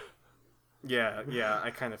is yeah. Yeah, I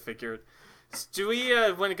kind of figured. Do we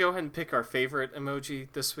want to go ahead and pick our favorite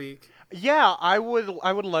emoji this week? Yeah, I would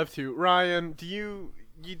love to. Ryan, do you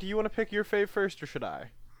want to pick your fave first, or should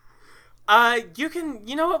I? You can,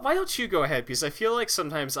 you know what, why don't you go ahead, because I feel like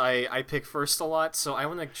sometimes I pick first a lot, so I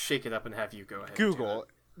want to shake it up and have you go ahead. Google.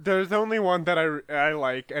 There's only one that I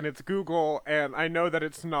like, and it's Google, and I know that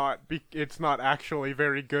it's not actually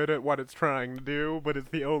very good at what it's trying to do, but it's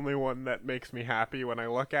the only one that makes me happy when I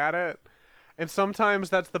look at it. And sometimes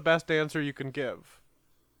that's the best answer you can give.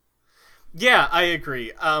 Yeah, I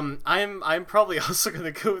agree. I'm probably also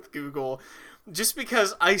going to go with Google, just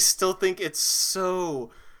because I still think it's so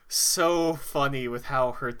funny with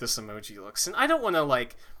how hurt this emoji looks. And I don't want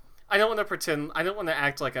to pretend, I don't want to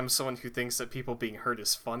act like I'm someone who thinks that people being hurt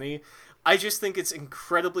is funny. I just think it's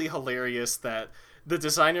incredibly hilarious that the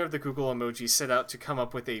designer of the Google emoji set out to come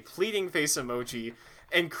up with a pleading face emoji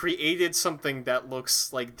and created something that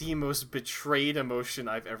looks like the most betrayed emotion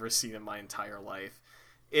I've ever seen in my entire life.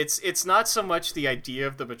 It's not so much the idea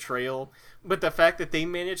of the betrayal, but the fact that they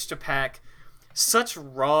managed to pack such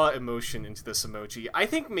raw emotion into this emoji. I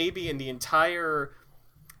think maybe in the entire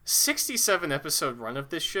 67 episode run of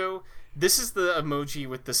this show, this is the emoji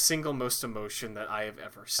with the single most emotion that I have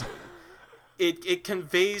ever seen. It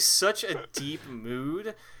conveys such a deep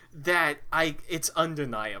mood that it's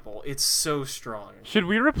undeniable. It's so strong. Should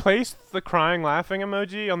we replace the crying laughing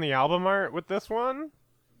emoji on the album art with this one?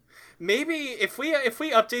 Maybe if we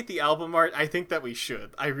update the album art, I think that we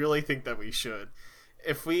should. I really think that we should.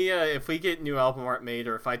 If we get new album art made,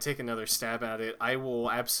 or if I take another stab at it, I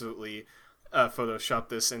will absolutely Photoshop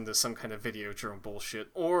this into some kind of Videodrome bullshit,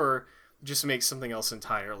 or just make something else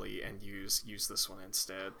entirely and use this one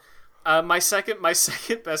instead. My second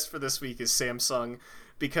best for this week is Samsung,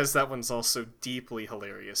 because that one's also deeply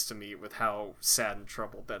hilarious to me with how sad and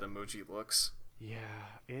troubled that emoji looks.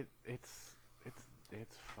 Yeah, it's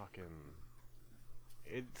fucking.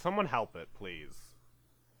 Someone help it, please.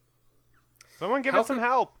 Someone give it some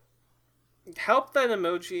help. Help that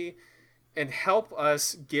emoji, and help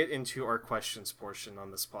us get into our questions portion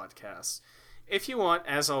on this podcast. If you want,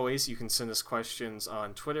 as always, you can send us questions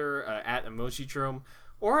on Twitter at Emojidrome,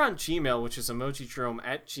 or on Gmail, which is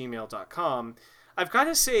emojidrome@gmail.com. I've got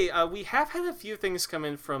to say, we have had a few things come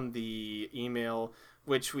in from the email,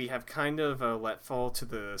 which we have kind of let fall to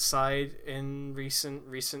the side in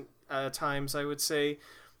recent times, I would say.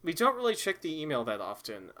 We don't really check the email that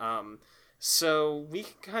often. So we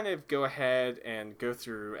can kind of go ahead and go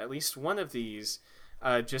through at least one of these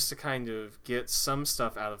just to kind of get some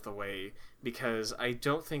stuff out of the way, because I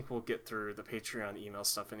don't think we'll get through the Patreon email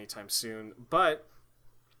stuff anytime soon. But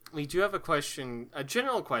we do have a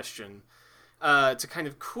general question, to kind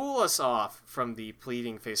of cool us off from the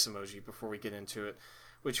pleading face emoji before we get into it,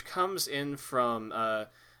 which comes in from,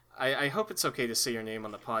 I hope it's okay to say your name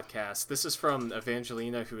on the podcast. This is from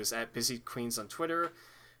Evangelina, who is at Busy Queens on Twitter,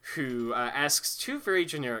 who asks two very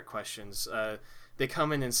generic questions. They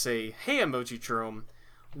come in and say, "Hey, Emojidrome.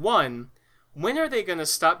 1, when are they going to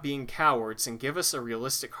stop being cowards and give us a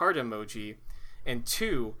realistic heart emoji? And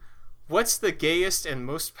 2, what's the gayest and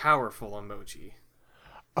most powerful emoji?"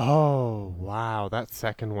 Oh, wow. That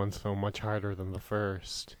second one's so much harder than the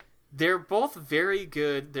first. They're both very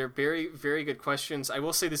good. They're very, very good questions. I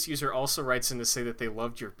will say this user also writes in to say that they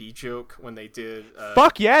loved your B joke when they did...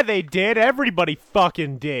 Fuck yeah, they did. Everybody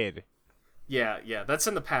fucking did. Yeah. That's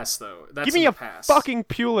in the past, though. That's Give me in a the past. fucking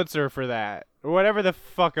Pulitzer for that. Or whatever the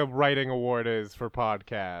fuck a writing award is for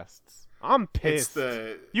podcasts. I'm pissed.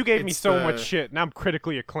 You gave me so much shit, and I'm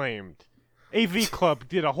critically acclaimed. AV Club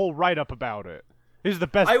did a whole write-up about it. This is the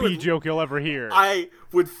best B joke you'll ever hear. I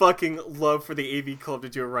would fucking love for the AV Club to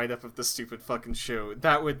do a write-up of this stupid fucking show.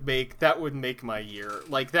 That would make my year.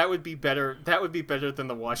 Like, that would be better than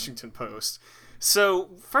the Washington Post.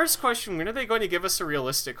 So, first question, when are they going to give us a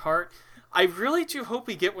realistic heart? I really do hope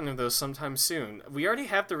we get one of those sometime soon. We already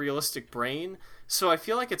have the realistic brain, so I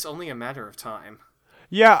feel like it's only a matter of time.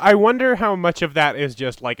 Yeah, I wonder how much of that is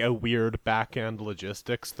just like a weird back-end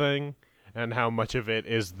logistics thing, and how much of it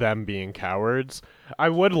is them being cowards. I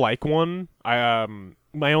would like one. The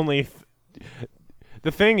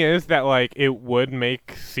thing is that, like, it would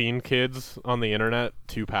make scene kids on the internet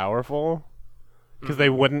too powerful, because they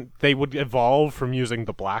would evolve from using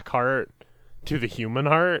the black heart to the human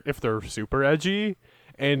heart if they're super edgy,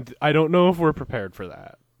 and I don't know if we're prepared for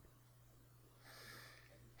that.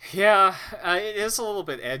 Yeah, it is a little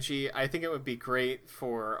bit edgy. I think it would be great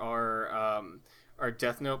for our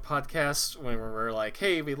Death Note podcast when we're like,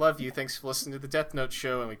 "Hey, we love you. Thanks for listening to the Death Note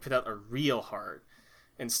show," and we put out a real heart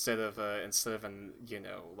instead of an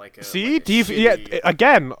like a shitty...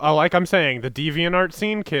 again, like I'm saying, the DeviantArt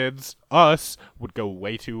scene kids, us, would go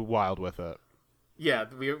way too wild with it. Yeah,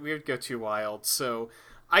 we would go too wild. So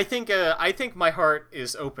I think my heart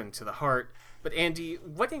is open to the heart. But Andy,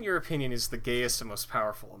 what in your opinion is the gayest and most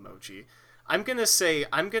powerful emoji? I'm gonna say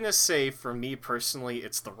for me personally,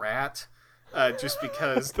 it's the rat. Just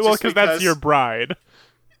because that's your bride.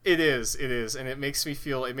 It is, and it makes me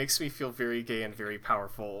feel very gay and very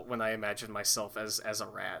powerful when I imagine myself as a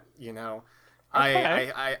rat. You know,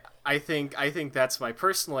 okay. I think that's my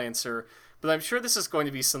personal answer, but I'm sure this is going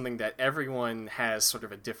to be something that everyone has sort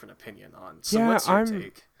of a different opinion on. So yeah, what's your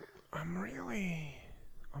take?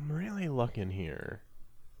 I'm really looking here.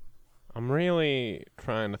 I'm really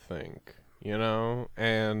trying to think,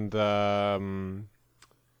 and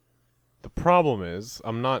the problem is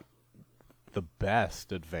I'm not the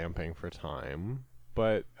best at vamping for time,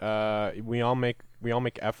 but we all make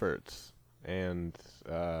efforts, and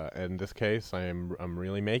in this case, I'm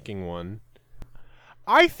really making one.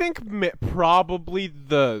 I think probably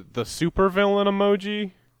the supervillain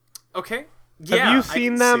emoji. Okay. Yeah. Have you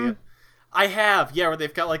seen them? I have, yeah, where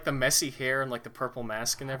they've got, like, the messy hair and, like, the purple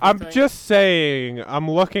mask and everything. I'm just saying, I'm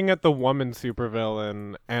looking at the woman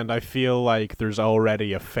supervillain, and I feel like there's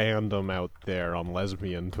already a fandom out there on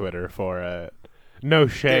lesbian Twitter for it. No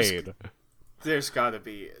shade. There's gotta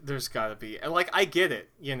be. And, like, I get it,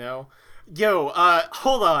 you know? Yo,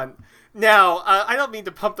 hold on. Now, I don't mean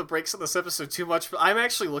to pump the brakes on this episode too much, but I'm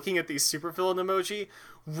actually looking at these supervillain emoji.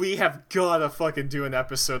 We have gotta fucking do an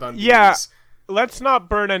episode on these. Let's not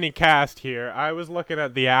burn any cast here. I was looking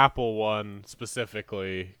at the Apple one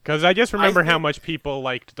specifically because I just remember how much people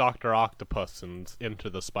liked Dr. Octopus and Into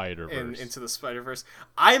the Spider-Verse. Into the Spider-Verse.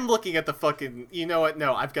 I'm looking at the fucking... You know what?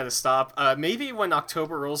 No, I've got to stop. Maybe when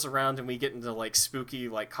October rolls around and we get into, like, spooky,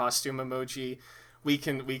 like, costume emoji, we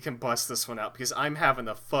can bust this one out because I'm having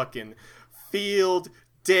a fucking field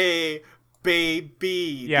day,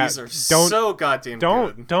 baby. Yeah, these are so goddamn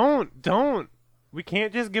good. Don't. We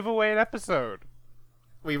can't just give away an episode.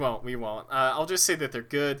 We won't. I'll just say that they're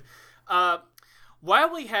good.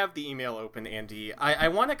 While we have the email open, Andy, I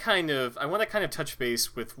want to kind of touch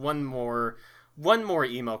base with one more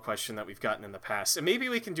email question that we've gotten in the past, and maybe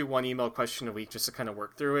we can do one email question a week just to kind of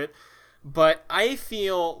work through it. But I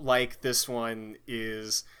feel like this one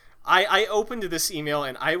is... I opened this email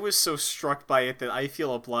and I was so struck by it that I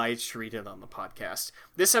feel obliged to read it on the podcast.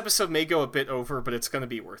 This episode may go a bit over, but it's going to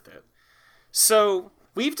be worth it. So,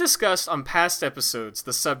 we've discussed on past episodes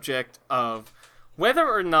the subject of whether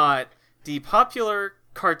or not the popular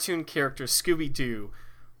cartoon character Scooby-Doo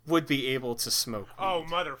would be able to smoke weed. Oh,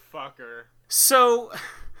 motherfucker. So,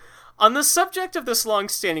 on the subject of this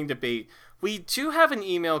long-standing debate, we do have an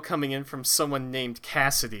email coming in from someone named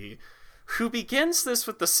Cassidy, who begins this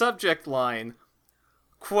with the subject line,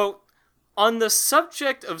 quote, "On the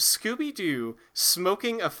subject of Scooby-Doo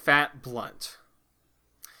smoking a fat blunt."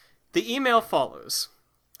 The email follows.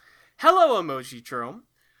 "Hello, Emoji Drome.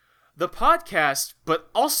 The podcast, but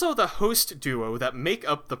also the host duo that make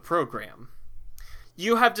up the program.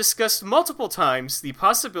 You have discussed multiple times the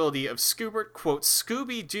possibility of Scoobert, quote,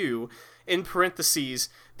 Scooby-Doo, in parentheses,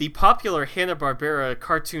 the popular Hanna-Barbera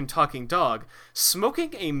cartoon talking dog,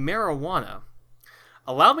 smoking a marijuana.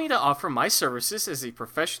 Allow me to offer my services as a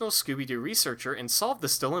professional Scooby-Doo researcher and solve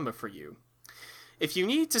this dilemma for you. If you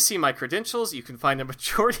need to see my credentials, you can find a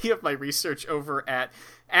majority of my research over at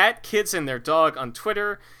 @kidsandtheirdog on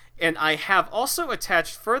Twitter, and I have also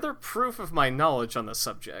attached further proof of my knowledge on the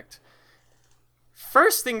subject.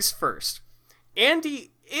 First things first,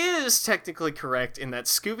 Andy is technically correct in that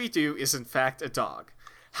Scooby-Doo is in fact a dog.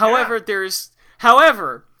 However, there is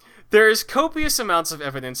copious amounts of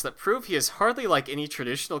evidence that prove he is hardly like any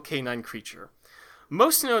traditional canine creature.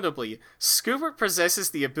 Most notably, Scoobert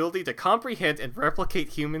possesses the ability to comprehend and replicate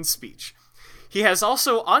human speech. He has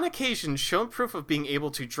also, on occasion, shown proof of being able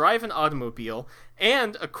to drive an automobile,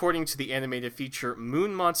 and, according to the animated feature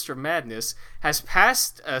Moon Monster Madness, has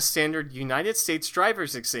passed a standard United States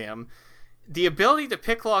driver's exam, the ability to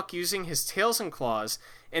pick lock using his tails and claws,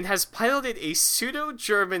 and has piloted a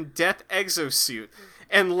pseudo-German death exosuit,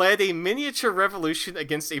 and led a miniature revolution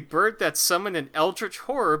against a bird that summoned an eldritch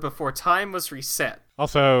horror before time was reset.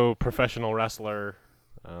 Also, professional wrestler.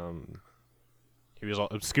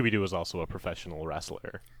 Scooby-Doo was also a professional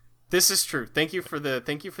wrestler. This is true. Thank you for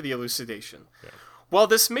the elucidation. Yeah. While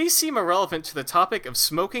this may seem irrelevant to the topic of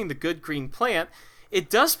smoking the good green plant, it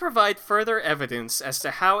does provide further evidence as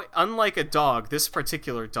to how unlike a dog this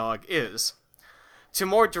particular dog is. To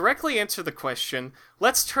more directly answer the question,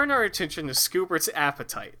 let's turn our attention to Scoobert's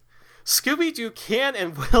appetite. Scooby-Doo can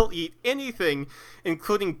and will eat anything,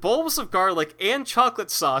 including bowls of garlic and chocolate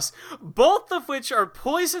sauce, both of which are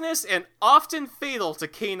poisonous and often fatal to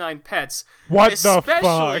canine pets. What the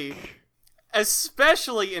fuck?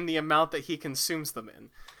 Especially in the amount that he consumes them in.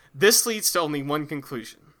 This leads to only one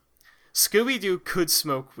conclusion. Scooby-Doo could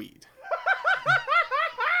smoke weed.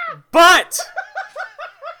 But...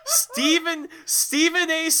 Stephen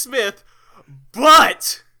A. Smith,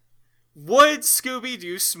 but would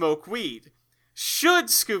Scooby-Doo smoke weed? Should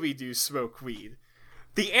Scooby-Doo smoke weed?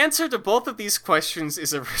 The answer to both of these questions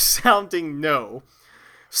is a resounding no.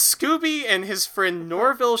 Scooby and his friend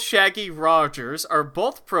Norville Shaggy Rogers are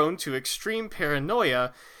both prone to extreme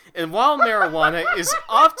paranoia, and while marijuana is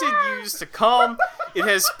often used to calm, it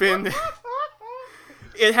has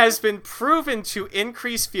been proven to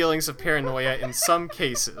increase feelings of paranoia in some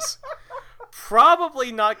cases.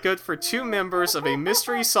 Probably not good for two members of a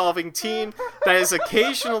mystery-solving team that is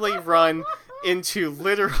occasionally run into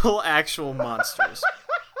literal actual monsters.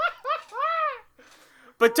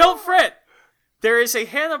 But don't fret! There is a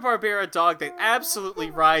Hanna-Barbera dog that absolutely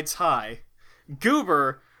rides high.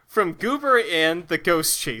 Goober, from Goober and the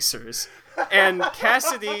Ghost Chasers. And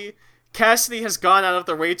Cassidy has gone out of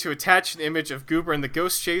their way to attach an image of Goober and the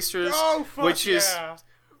Ghost Chasers, which is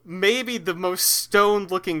maybe the most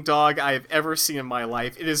stoned-looking dog I have ever seen in my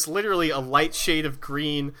life. It is literally a light shade of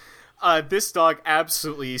green. This dog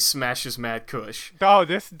absolutely smashes Mad Kush. Oh,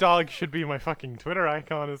 this dog should be my fucking Twitter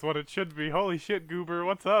icon is what it should be. Holy shit, Goober,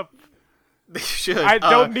 what's up? They should. I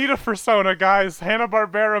don't need a persona, guys.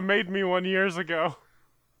 Hanna-Barbera made me one years ago.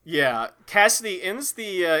 Yeah, Cassidy ends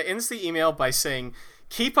the email by saying,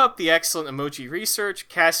 "Keep up the excellent emoji research,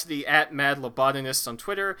 Cassidy at Mad Lobotanist on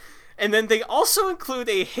Twitter." And then they also include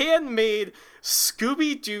a handmade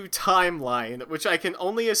Scooby-Doo timeline, which I can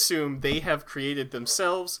only assume they have created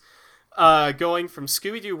themselves, going from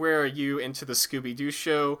Scooby-Doo Where Are You into the Scooby-Doo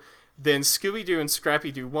Show, then Scooby-Doo and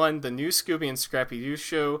Scrappy-Doo 1, the new Scooby and Scrappy-Doo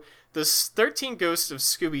Show, the 13 Ghosts of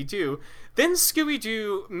Scooby-Doo, then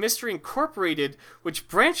Scooby-Doo Mystery Incorporated, which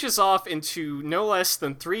branches off into no less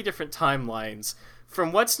than 3 different timelines,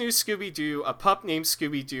 from What's New Scooby-Doo, A Pup Named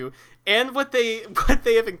Scooby-Doo, and what they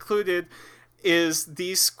have included is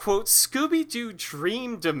these, quote, Scooby-Doo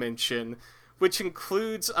Dream Dimension, which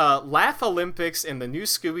includes Laugh Olympics and the new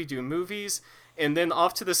Scooby-Doo movies, and then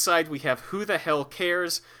off to the side we have Who the Hell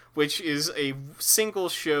Cares, which is a single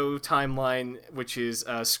show timeline, which is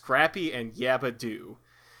Scrappy and Yabba Doo.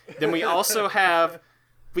 Then we also have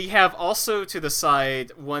also to the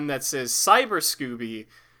side one that says Cyber Scooby,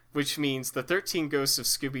 which means the 13 Ghosts of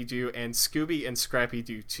Scooby-Doo and Scooby and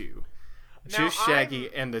Scrappy-Doo 2. Just Shaggy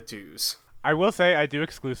and the Doos. I will say I do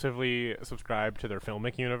exclusively subscribe to their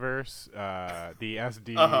filmic universe, the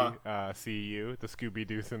SDCU, the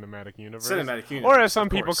Scooby-Doo Cinematic Universe. Or as some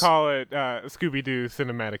people call it, Scooby-Doo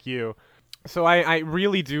Cinematic U. So I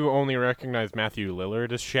really do only recognize Matthew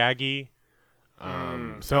Lillard as Shaggy.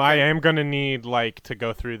 So okay. I am going to need to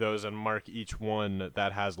go through those and mark each one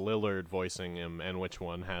that has Lillard voicing him and which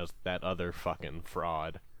one has that other fucking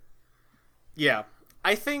fraud. Yeah.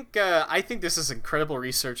 I think this is incredible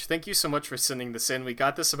research. Thank you so much for sending this in. We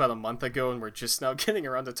got this about a month ago, and we're just now getting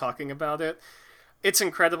around to talking about it. It's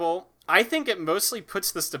incredible. I think it mostly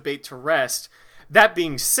puts this debate to rest. That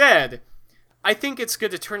being said, I think it's good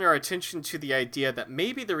to turn our attention to the idea that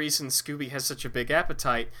maybe the reason Scooby has such a big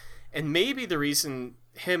appetite, and maybe the reason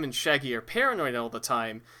him and Shaggy are paranoid all the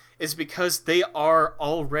time, is because they are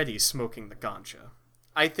already smoking the ganja.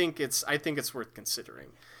 I think it's worth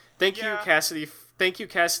considering. Thank you, Cassidy. Thank you,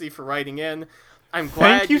 Cassidy, for writing in. I'm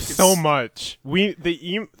glad. Thank you so much.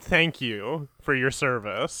 Thank you for your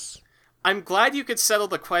service. I'm glad you could settle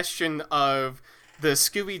the question of the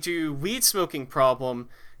Scooby-Doo weed smoking problem.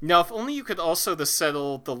 Now, if only you could also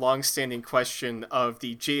settle the long-standing question of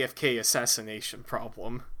the JFK assassination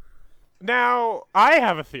problem. Now, I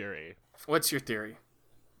have a theory. What's your theory?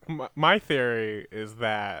 My theory is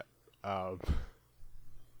that.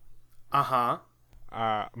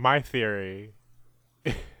 My theory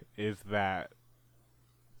is that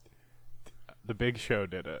the Big Show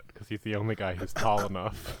did it because he's the only guy who's tall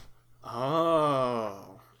enough.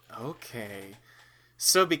 Oh, okay.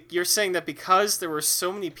 So you're saying that because there were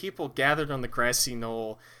so many people gathered on the grassy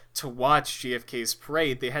knoll to watch JFK's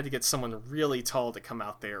parade, they had to get someone really tall to come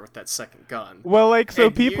out there with that second gun. Well,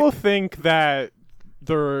 people think that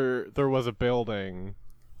there was a building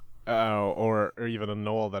or even a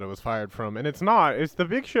knoll that it was fired from, and it's not. It's the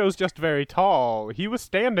Big Show's just very tall. He was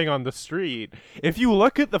standing on the street. If you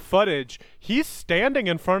look at the footage, he's standing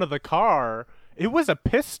in front of the car. It was a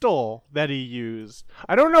pistol that he used.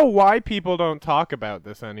 I don't know why people don't talk about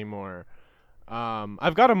this anymore.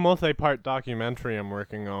 I've got a multi-part documentary I'm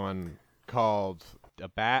working on called A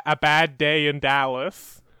Bad Day in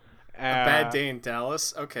Dallas. A Bad Day in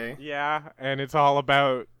Dallas? Okay. Yeah, and it's all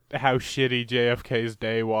about how shitty JFK's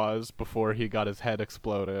day was before he got his head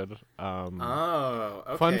exploded.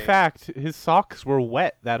 Okay. Fun fact, his socks were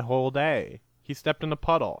wet that whole day. He stepped in a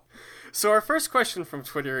puddle. So our first question from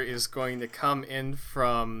Twitter is going to come in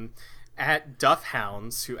from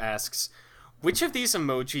 @DuffHounds, who asks, which of these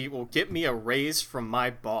emoji will get me a raise from my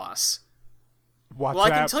boss? WhatsApp. Well, I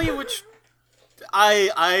can tell you which...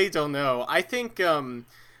 I don't know. I think...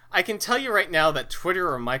 I can tell you right now that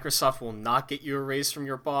Twitter or Microsoft will not get you a raise from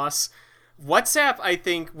your boss. WhatsApp, I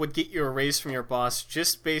think, would get you a raise from your boss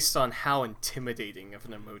just based on how intimidating of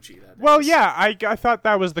an emoji that is. Well, yeah, I thought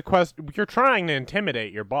that was the question. You're trying to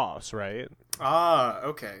intimidate your boss, right? Ah,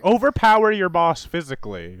 okay. Overpower your boss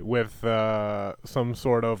physically with some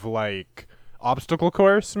sort of, obstacle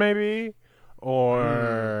course, maybe? Or,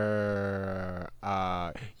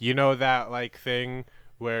 that, thing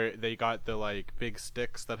where they got the, big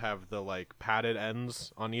sticks that have the, padded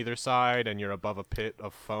ends on either side, and you're above a pit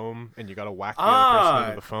of foam, and you gotta whack the other person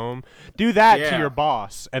into the foam. Do that to your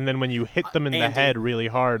boss, and then when you hit them in the head really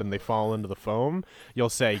hard and they fall into the foam,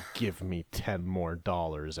 you'll say, give me $10 more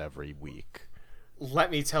every week.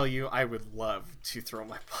 let me tell you, I would love to throw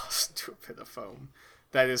my boss into a pit of foam.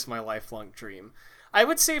 That is my lifelong dream. I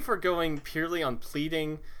would say if we're going purely on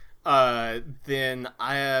pleading, then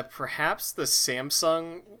perhaps the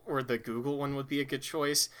Samsung or the Google one would be a good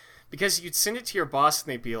choice, because you'd send it to your boss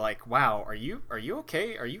and they'd be like, "Wow, are you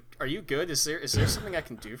okay? Are you good? Is there something I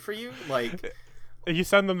can do for you?" Like, you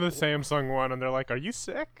send them the Samsung one and they're like, "Are you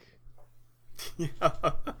sick?"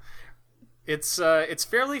 Yeah. It's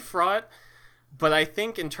fairly fraught, but I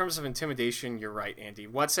think in terms of intimidation, you're right, Andy.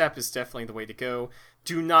 WhatsApp is definitely the way to go.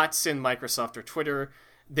 Do not send Microsoft or Twitter.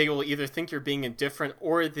 They will either think you're being indifferent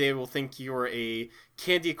or they will think you're a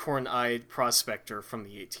candy corn-eyed prospector from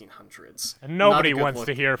the 1800s. And nobody wants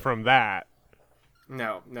to hear from that.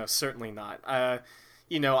 No, certainly not. I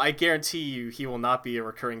guarantee you he will not be a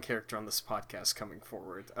recurring character on this podcast coming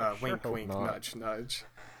forward. Wink, wink, nudge, nudge.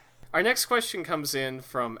 Our next question comes in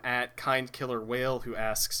from @KindKillerWhale, who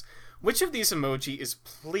asks, which of these emoji is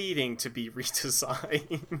pleading to be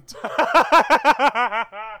redesigned?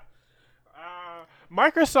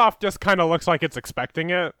 Microsoft just kind of looks like it's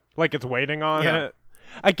expecting it, like it's waiting on it.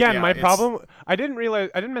 Again, my problem, I didn't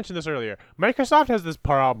mention this earlier. Microsoft has this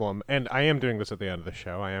problem, and I am doing this at the end of the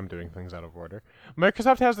show. I am doing things out of order.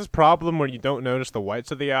 Microsoft has this problem where you don't notice the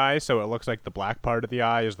whites of the eye, so it looks like the black part of the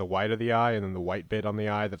eye is the white of the eye, and then the white bit on the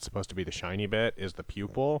eye that's supposed to be the shiny bit is the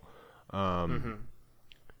pupil.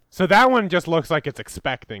 So that one just looks like it's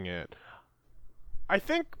expecting it.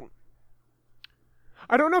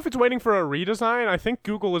 I don't know if it's waiting for a redesign. I think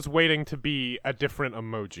Google is waiting to be a different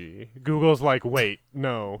emoji. Google's like, wait,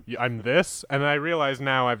 no, I'm this? And I realize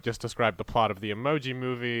now I've just described the plot of the Emoji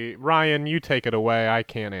Movie. Ryan, you take it away. I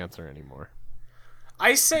can't answer anymore.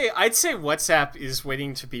 I'd say WhatsApp is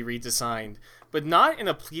waiting to be redesigned, but not in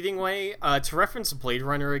a pleading way. To reference Blade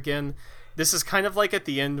Runner again, this is kind of like at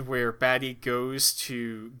the end where Batty goes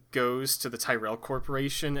to the Tyrell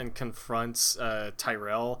Corporation and confronts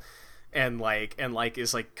Tyrell. And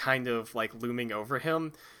is like kind of like looming over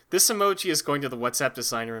him. This emoji is going to the WhatsApp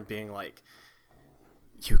designer and being like,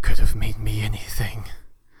 "You could have made me anything,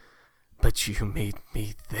 but you made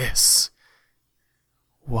me this.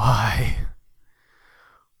 Why?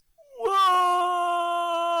 Why?"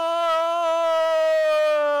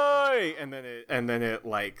 And then it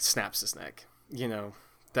like snaps his neck. You know,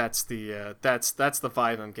 that's the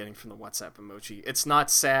vibe I'm getting from the WhatsApp emoji. It's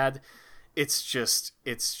not sad. It's just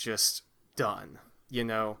done, you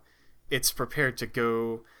know? It's prepared to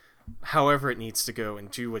go however it needs to go and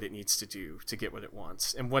do what it needs to do to get what it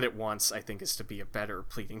wants. And what it wants, I think, is to be a better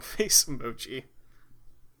pleading face emoji.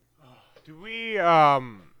 Do we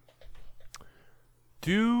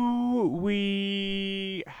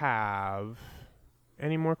have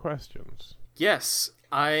any more questions? Yes,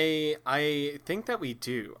 I think that we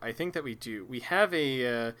do.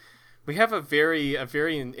 We have a very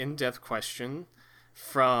in-depth question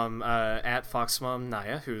from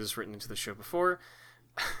 @FoxMomNaya, who's written into the show before.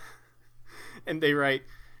 And they write,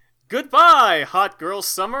 "Goodbye, hot girl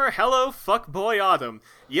summer. Hello, fuckboy autumn.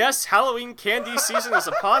 Yes, Halloween candy season is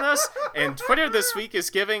upon us, and Twitter this week is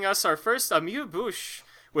giving us our first amuse-bouche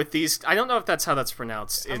with these..." I don't know if that's how that's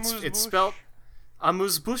pronounced. It's spelled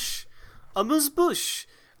amuse-bouche. Amuse-bouche.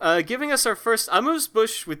 Giving us our first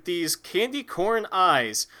amuse-bouche with these candy corn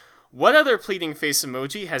eyes. What other pleading face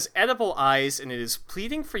emoji has edible eyes and it is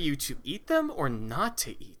pleading for you to eat them or not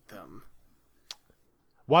to eat them?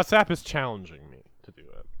 WhatsApp is challenging me to do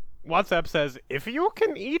it. WhatsApp says, if you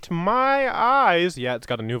can eat my eyes... Yeah, it's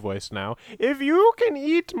got a new voice now. If you can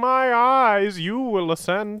eat my eyes, you will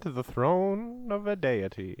ascend to the throne of a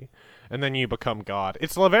deity. And then you become God.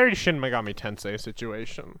 It's a very Shin Megami Tensei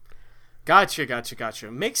situation. Gotcha.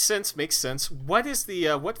 Makes sense. What is the,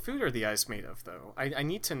 what food are the eyes made of, though? I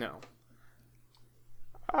need to know.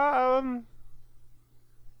 You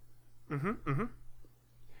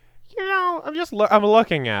know, I'm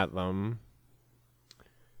looking at them.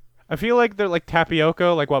 I feel like they're like tapioca,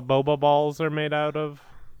 like what boba balls are made out of.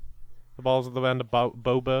 The balls of the end of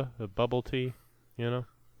boba, the bubble tea, you know?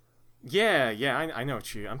 Yeah, I know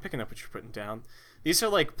I'm picking up what you're putting down. These are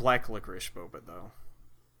like black licorice boba, though.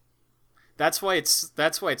 That's why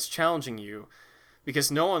it's challenging you, because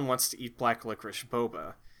no one wants to eat black licorice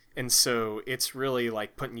boba, and so it's really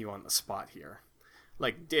like putting you on the spot here.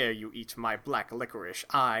 Like, dare you eat my black licorice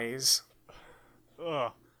eyes?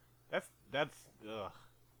 Ugh, that's ugh.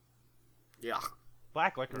 Yeah,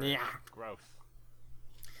 black licorice. Yeah, gross.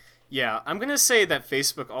 Yeah, I'm gonna say that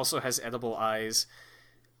Facebook also has edible eyes,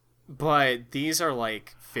 but these are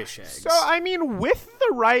like fish eggs. So, I mean, with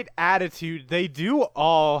the right attitude, they do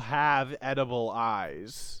all have edible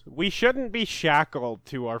eyes. We shouldn't be shackled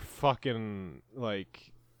to our fucking,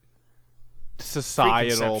 like,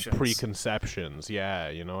 societal preconceptions. Yeah,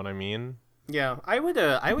 you know what I mean? Yeah, I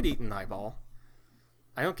would eat an eyeball.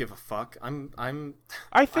 I don't give a fuck.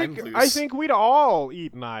 I think we'd all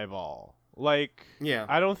eat an eyeball. Like, yeah.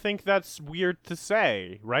 I don't think that's weird to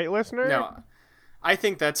say, right, listener? No, I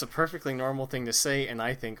think that's a perfectly normal thing to say, and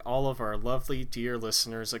I think all of our lovely, dear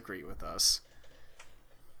listeners agree with us.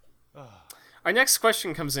 Our next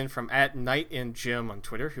question comes in from @NightInJim on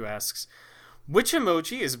Twitter, who asks, which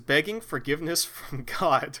emoji is begging forgiveness from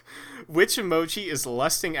God? Which emoji is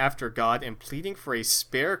lusting after God and pleading for a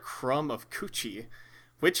spare crumb of coochie?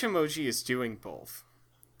 Which emoji is doing both?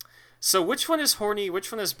 So which one is horny,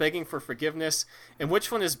 which one is begging for forgiveness, and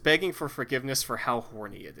which one is begging for forgiveness for how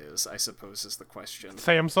horny it is, I suppose is the question.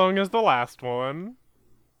 Samsung is the last one.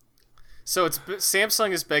 So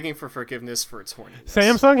Samsung is begging for forgiveness for its horniness.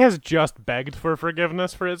 Samsung has just begged for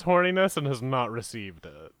forgiveness for its horniness and has not received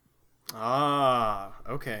it. Ah,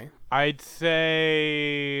 okay. I'd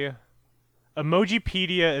say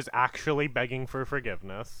Emojipedia is actually begging for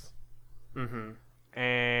forgiveness. Mm-hmm.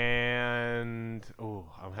 And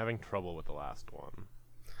I'm having trouble with the last one.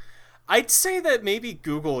 I'd say that maybe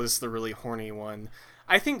Google is the really horny one.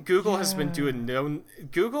 I think Google has been doing No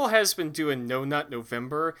Nut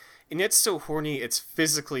November, and it's so horny it's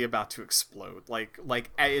physically about to explode. Like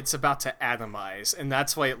it's about to atomize, and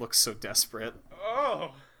that's why it looks so desperate.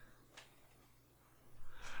 Oh.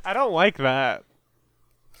 I don't like that.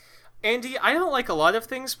 Andy, I don't like a lot of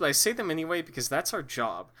things, but I say them anyway because that's our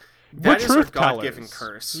job. We're That is our truth God-given tellers.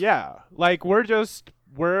 curse. Yeah, like we're not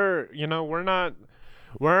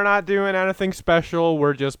doing anything special.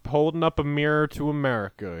 We're just holding up a mirror to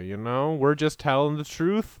America, you know? We're just telling the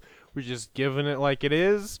truth. We're just giving it like it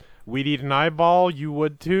is. We'd eat an eyeball, you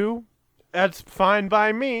would too. That's fine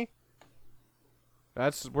by me.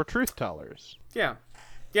 We're truth tellers. Yeah.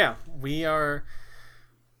 Yeah, we are.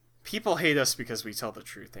 People hate us because we tell the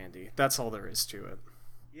truth, Andy. That's all there is to it.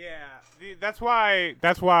 Yeah, that's why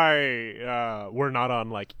we're not on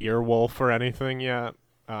like Earwolf or anything yet.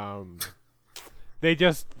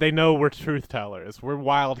 They know we're truth tellers. We're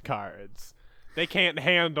wild cards. They can't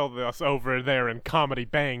handle us over there in comedy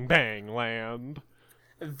bang bang land.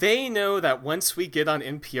 They know that once we get on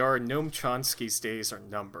NPR, Noam Chomsky's days are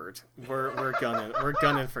numbered. We're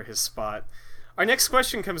gunning for his spot. Our next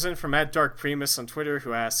question comes in from @DarkPrimus on Twitter,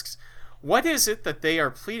 who asks, what is it that they are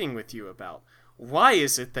pleading with you about? Why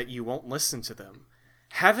is it that you won't listen to them?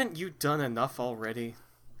 Haven't you done enough already?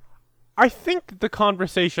 I think the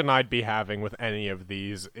conversation I'd be having with any of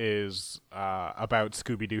these is about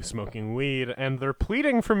Scooby-Doo smoking weed, and they're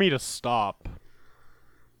pleading for me to stop.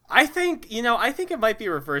 I think it might be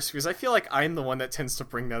reversed, because I feel like I'm the one that tends to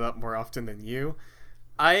bring that up more often than you.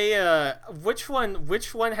 Which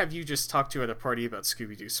one have you just talked to at a party about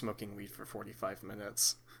Scooby-Doo smoking weed for 45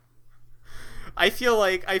 minutes? I feel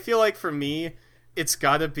like for me, it's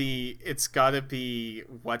gotta be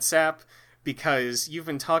WhatsApp, because you've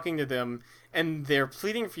been talking to them and they're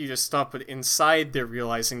pleading for you to stop, but inside they're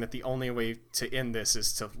realizing that the only way to end this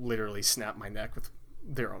is to literally snap my neck with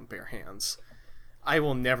their own bare hands. I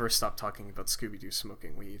will never stop talking about Scooby-Doo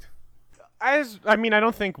smoking weed. I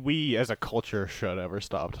don't think we as a culture should ever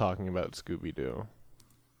stop talking about Scooby-Doo.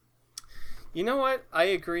 You know what? I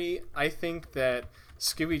agree. I think that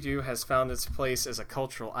Scooby-Doo has found its place as a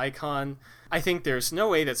cultural icon. I think there's no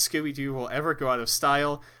way that Scooby-Doo will ever go out of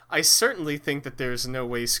style. I certainly think that there's no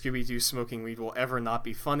way Scooby-Doo smoking weed will ever not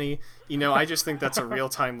be funny. I just think that's a real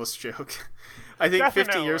timeless joke. I think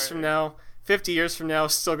Definitely. 50 years from now,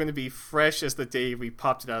 still going to be fresh as the day we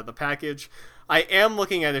popped it out of the package. I am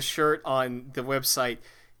looking at a shirt on the website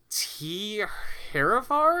T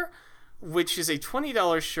Harivar, which is a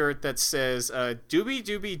 $20 shirt that says Doobie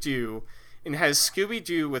Doobie Doo, and has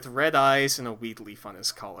Scooby-Doo with red eyes and a weed leaf on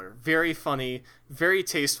his collar. Very funny, very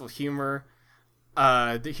tasteful humor.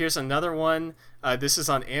 Here's another one. This is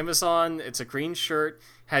on Amazon. It's a green shirt,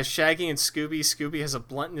 has Shaggy and Scooby. Scooby has a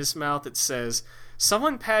blunt in his mouth that says,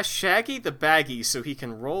 someone pass Shaggy the baggie so he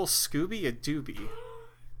can roll Scooby a doobie.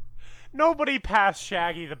 Nobody passed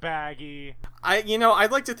Shaggy the baggie.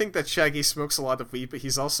 I'd like to think that Shaggy smokes a lot of weed, but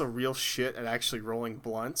he's also real shit at actually rolling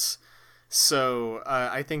blunts. So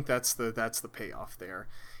I think that's the payoff there.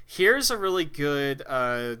 Here's a really good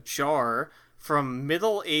jar from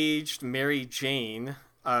middle-aged Mary Jane.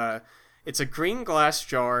 It's a green glass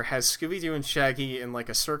jar, has Scooby-Doo and Shaggy in like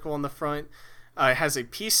a circle on the front. It has a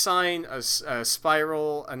peace sign, a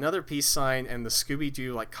spiral, another peace sign, and the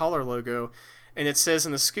Scooby-Doo like collar logo. And it says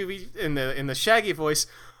in the Shaggy voice,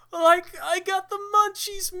 like, I got the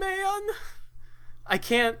munchies, man.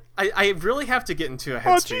 I really have to get into a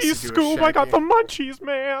headspace. Oh, geez, Scoob, I got the munchies,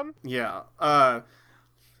 man. Yeah.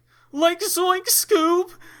 Like Zoink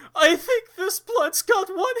Scoob, I think this blood's got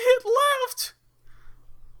one hit left.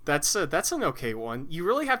 That's an okay one. You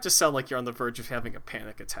really have to sound like you're on the verge of having a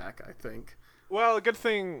panic attack, I think. Well, good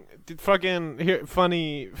thing, fucking here,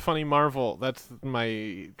 funny Marvel. That's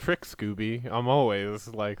my trick, Scooby. I'm always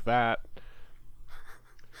like that.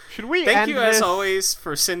 Should we Thank end you, this? as always,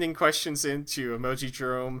 for sending questions into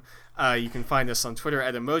Emojidrome. You can find us on Twitter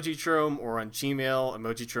at Emojidrome or on Gmail,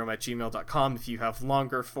 emojidrome@gmail.com if you have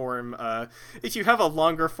longer form. If you have a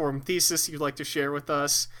longer form thesis you'd like to share with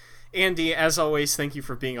us. Andy, as always, thank you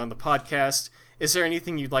for being on the podcast. Is there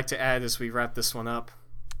anything you'd like to add as we wrap this one up?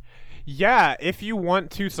 Yeah, if you want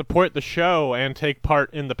to support the show and take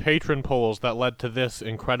part in the patron polls that led to this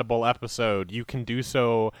incredible episode, you can do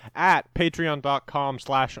so at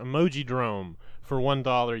patreon.com/emojidrome. For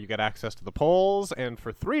 $1, you get access to the polls, and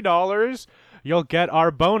for $3, you'll get our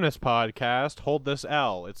bonus podcast, Hold This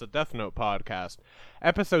L. It's a Death Note podcast.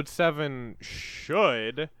 Episode 7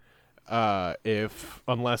 should,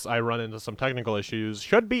 unless I run into some technical issues,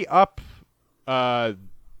 should be up, by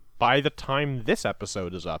the time this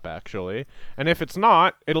episode is up, actually. And if it's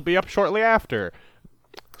not, it'll be up shortly after.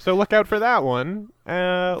 So look out for that one.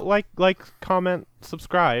 Like, comment,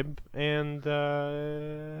 subscribe, and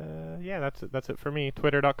yeah, that's it for me.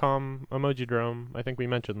 Twitter.com Emojidrome. I think we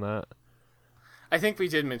mentioned that. I think we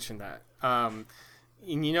did mention that. And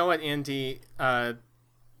you know what, Andy?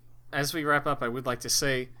 As we wrap up, I would like to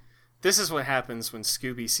say, this is what happens when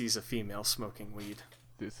Scooby sees a female smoking weed.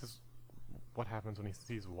 This is what happens when he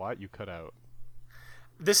sees what? You cut out.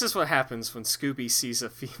 This is what happens when Scooby sees a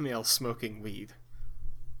female smoking weed.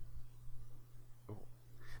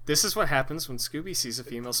 This is what happens when Scooby sees a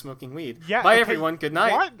female smoking weed. Yeah. Bye, okay. everyone. Good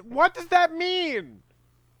night. What does that mean?